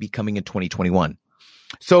what's going to be coming in 2021.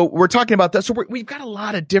 So we're talking about that. So we've got a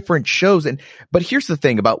lot of different shows. But here's the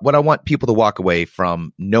thing about what I want people to walk away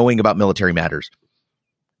from knowing about Military Matters.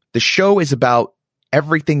 The show is about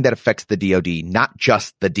everything that affects the DoD, not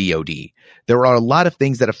just the DoD. There are a lot of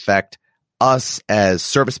things that affect us as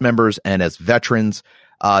service members and as veterans.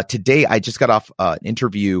 Today, I just got off an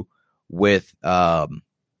interview with John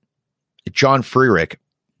Freerick.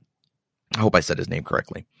 I hope I said his name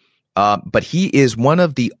correctly. But he is one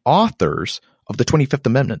of the authors of the 25th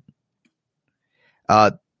Amendment.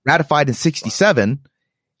 Ratified in 1967.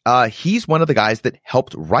 He's one of the guys that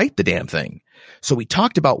helped write the damn thing. So we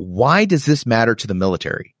talked about, why does this matter to the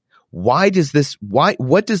military? What does the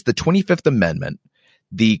 25th Amendment,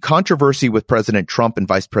 the controversy with President Trump and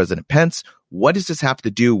Vice President Pence, what does this have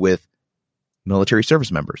to do with military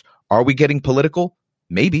service members? Are we getting political?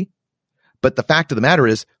 Maybe. But the fact of the matter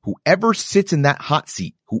is, whoever sits in that hot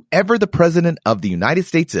seat, whoever the president of the United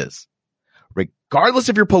States is, regardless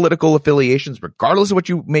of your political affiliations, regardless of what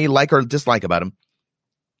you may like or dislike about him,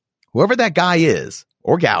 whoever that guy is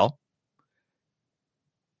or gal,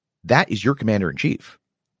 that is your commander-in-chief.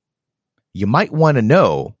 You might want to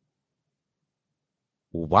know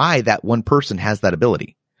why that one person has that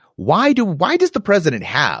ability. Why does the president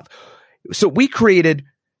have? So we created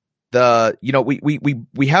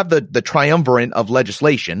we have the triumvirate of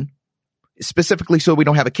legislation, specifically so we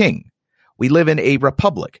don't have a king. We live in a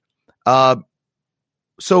republic.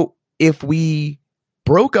 So if we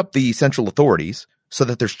broke up the central authorities so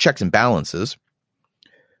that there's checks and balances,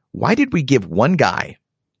 why did we give one guy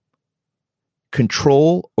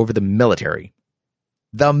control over the military?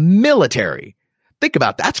 The military. Think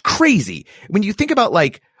about that. That's crazy. When you think about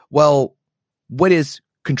what is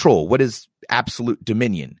control? What is absolute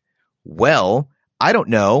dominion? Well, I don't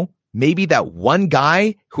know. Maybe that one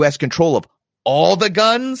guy who has control of all the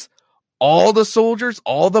guns, all the soldiers,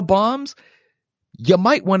 all the bombs. You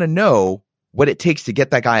might want to know what it takes to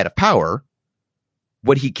get that guy out of power,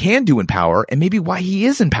 what he can do in power, and maybe why he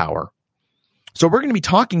is in power. So we're going to be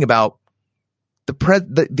talking about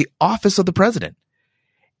the office of the president.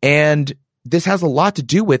 And this has a lot to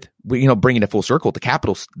do with, bringing it full circle, the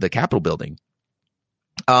Capitol building.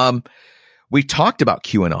 We talked about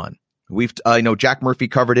QAnon. Jack Murphy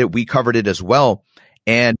covered it. We covered it as well.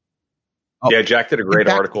 And Jack did a great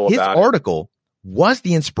article about it. His article was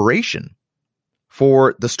the inspiration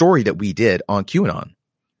for the story that we did on QAnon.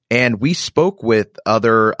 And we spoke with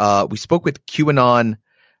QAnon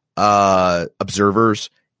observers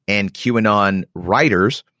and QAnon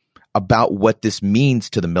writers about what this means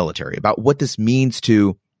to the military, about what this means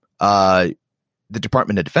to the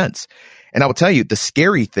Department of Defense. And I will tell you, the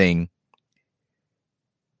scary thing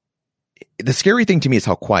to me is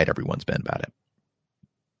how quiet everyone's been about it.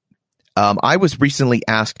 I was recently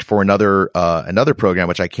asked for another program,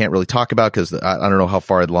 which I can't really talk about because I don't know how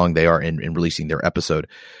far along they are in releasing their episode.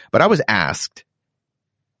 But I was asked,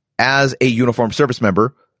 as a uniformed service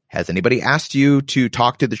member, has anybody asked you to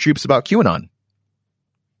talk to the troops about QAnon?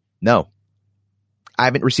 No. I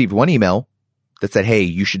haven't received one email that said, hey,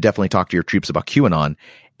 you should definitely talk to your troops about QAnon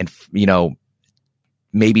and,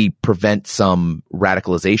 maybe prevent some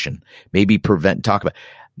radicalization, maybe talk about.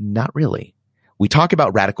 Not really. We talk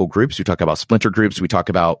about radical groups. We talk about splinter groups. We talk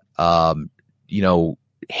about,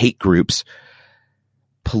 hate groups,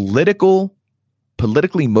 politically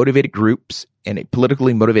motivated groups, and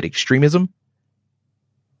politically motivated extremism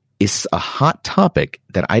is a hot topic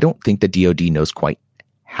that I don't think the DoD knows quite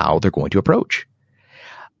how they're going to approach.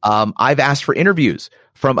 I've asked for interviews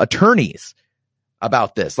from attorneys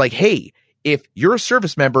about this. Like, hey, if you're a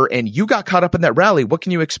service member and you got caught up in that rally, what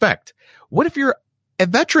can you expect? What if you're a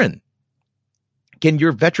veteran? Can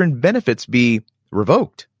your veteran benefits be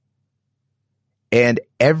revoked? And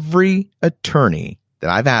every attorney that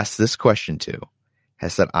I've asked this question to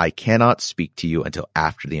has said, I cannot speak to you until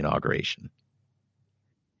after the inauguration.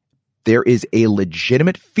 There is a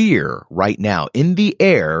legitimate fear right now in the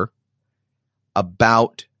air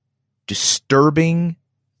about disturbing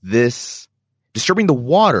the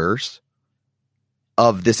waters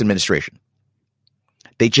of this administration.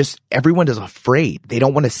 Everyone is afraid. They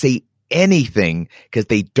don't want to say anything because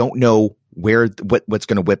they don't know what's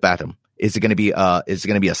going to whip at them. Is it going to be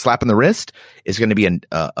a slap in the wrist? Is it going to be an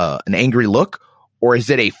angry look, or is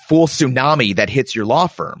it a full tsunami that hits your law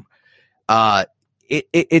firm?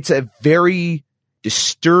 It's a very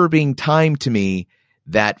disturbing time to me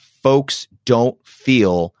that folks don't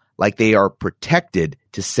feel like they are protected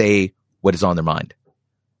to say what is on their mind.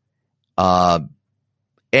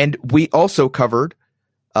 And we also covered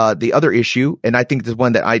the other issue, and I think this is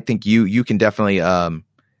one that I think you can definitely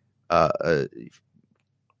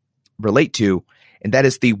relate to, and that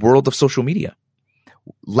is the world of social media.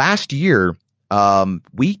 Last year,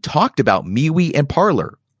 we talked about MeWe and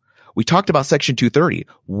Parler. We talked about Section 230.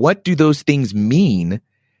 What do those things mean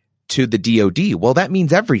to the DoD? Well, that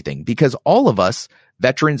means everything, because all of us,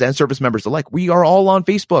 veterans and service members alike, we are all on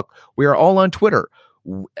Facebook. We are all on Twitter.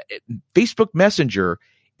 Facebook Messenger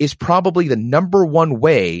is probably the number one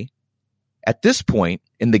way at this point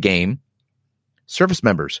in the game service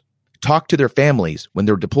members talk to their families when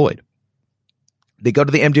they're deployed. They go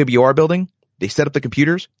to the MWR building, they set up the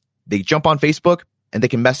computers, they jump on Facebook, and they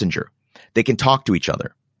can messenger. They can talk to each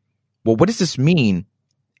other. Well, what does this mean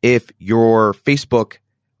if your Facebook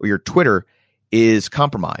or your Twitter is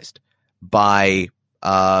compromised by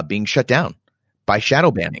being shut down, by shadow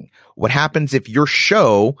banning? What happens if your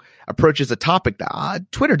show approaches a topic that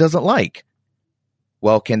Twitter doesn't like?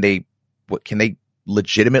 Well, can they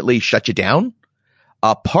legitimately shut you down?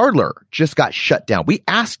 Parler just got shut down. We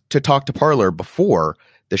asked to talk to Parler before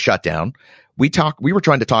the shutdown. We were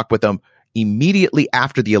trying to talk with them immediately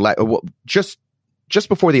after the election, just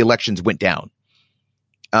before the elections went down.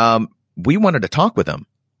 We wanted to talk with them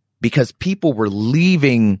because people were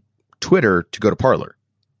leaving Twitter to go to Parler.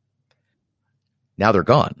 Now they're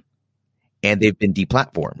gone, and they've been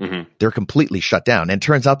deplatformed. Mm-hmm. They're completely shut down. And it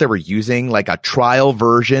turns out they were using like a trial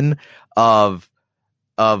version of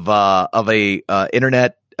a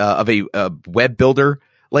web builder.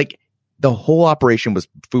 Like, the whole operation was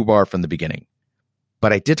FUBAR from the beginning.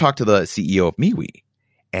 But I did talk to the CEO of MeWe,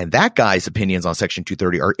 and that guy's opinions on Section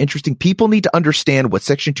 230 are interesting. People need to understand what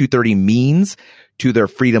Section 230 means to their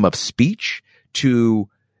freedom of speech, to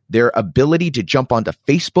their ability to jump onto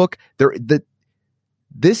Facebook.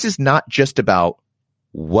 This is not just about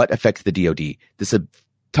what affects the DoD. This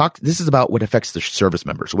is about what affects the service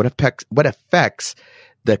members, what affects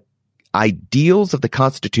the ideals of the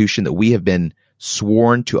Constitution that we have been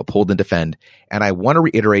sworn to uphold and defend. And I want to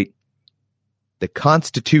reiterate, the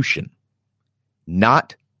Constitution,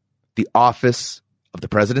 not the office of the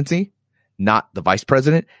presidency, not the vice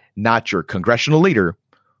president, not your congressional leader.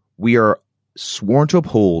 We are sworn to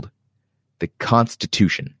uphold the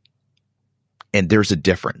Constitution. And there's a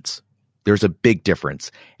difference. There's a big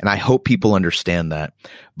difference. And I hope people understand that.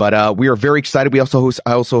 But we are very excited. I also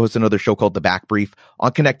host another show called The Back Brief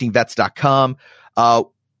on connectingvets.com.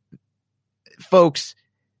 Folks,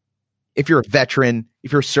 if you're a veteran,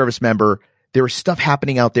 if you're a service member, there is stuff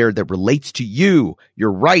happening out there that relates to you,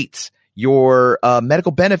 your rights, your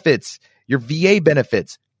medical benefits, your VA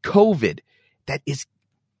benefits, COVID.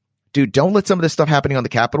 Dude, don't let some of this stuff happening on the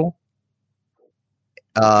Capitol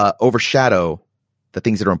overshadow the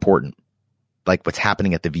things that are important, like what's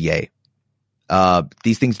happening at the VA.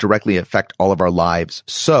 These things directly affect all of our lives.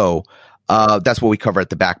 So that's what we cover at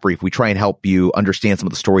The Back Brief. We try and help you understand some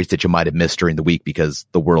of the stories that you might have missed during the week because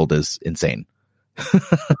the world is insane.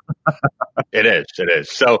 It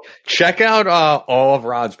is. So check out all of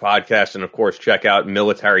Rod's podcasts, and of course, check out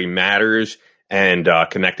Military Matters and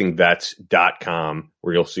connectingvets.com,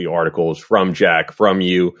 where you'll see articles from Jack, from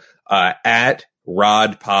you, at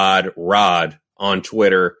RodPodRod on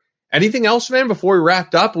Twitter. Anything else, man, before we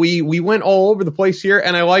wrapped up? We went all over the place here,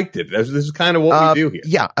 and I liked it. This is kind of what we do here.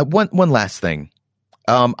 Yeah, one last thing.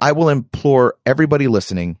 I will implore everybody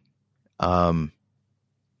listening,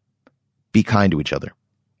 be kind to each other.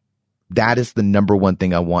 That is the number one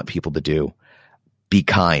thing I want people to do. Be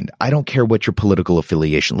kind. I don't care what your political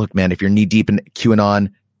affiliation. Look, man, if you're knee deep in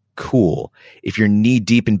QAnon, cool. If you're knee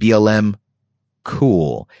deep in BLM,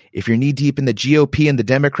 cool. If you're knee deep in the GOP and the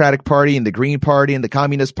Democratic Party and the Green Party and the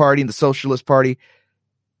Communist Party and the Socialist Party,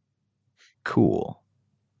 cool.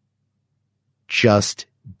 Just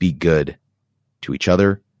be good to each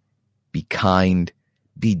other. Be kind.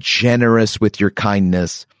 Be generous with your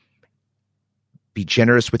kindness. Be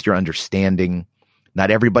generous with your understanding. Not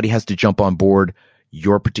everybody has to jump on board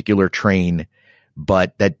your particular train,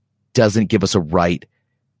 but that doesn't give us a right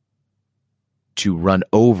to run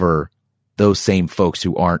over those same folks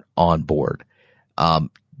who aren't on board.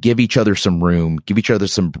 Give each other some room, give each other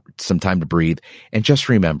some time to breathe. And just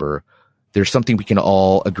remember, there's something we can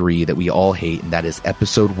all agree that we all hate, and that is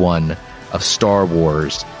episode 1 of Star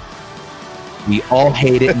Wars. We all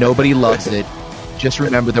hate it. Nobody loves it. Just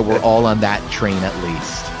remember that we're all on that train at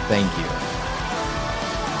least. Thank you.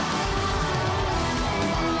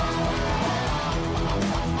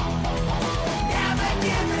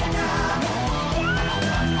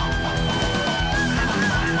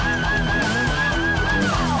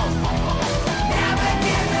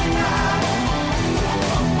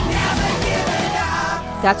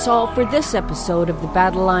 That's all for this episode of the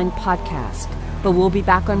Battle Line Podcast, but we'll be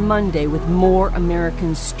back on Monday with more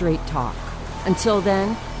American Straight Talk. Until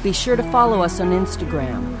then, be sure to follow us on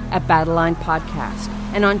Instagram at Battle Line Podcast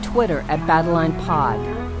and on Twitter at Battle Line Pod.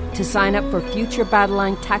 To sign up for future Battle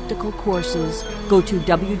Line tactical courses, go to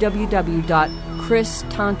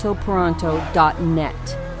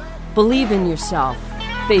www.christantoperanto.net. Believe in yourself,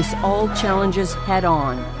 face all challenges head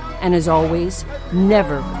on, and as always,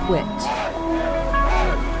 never quit.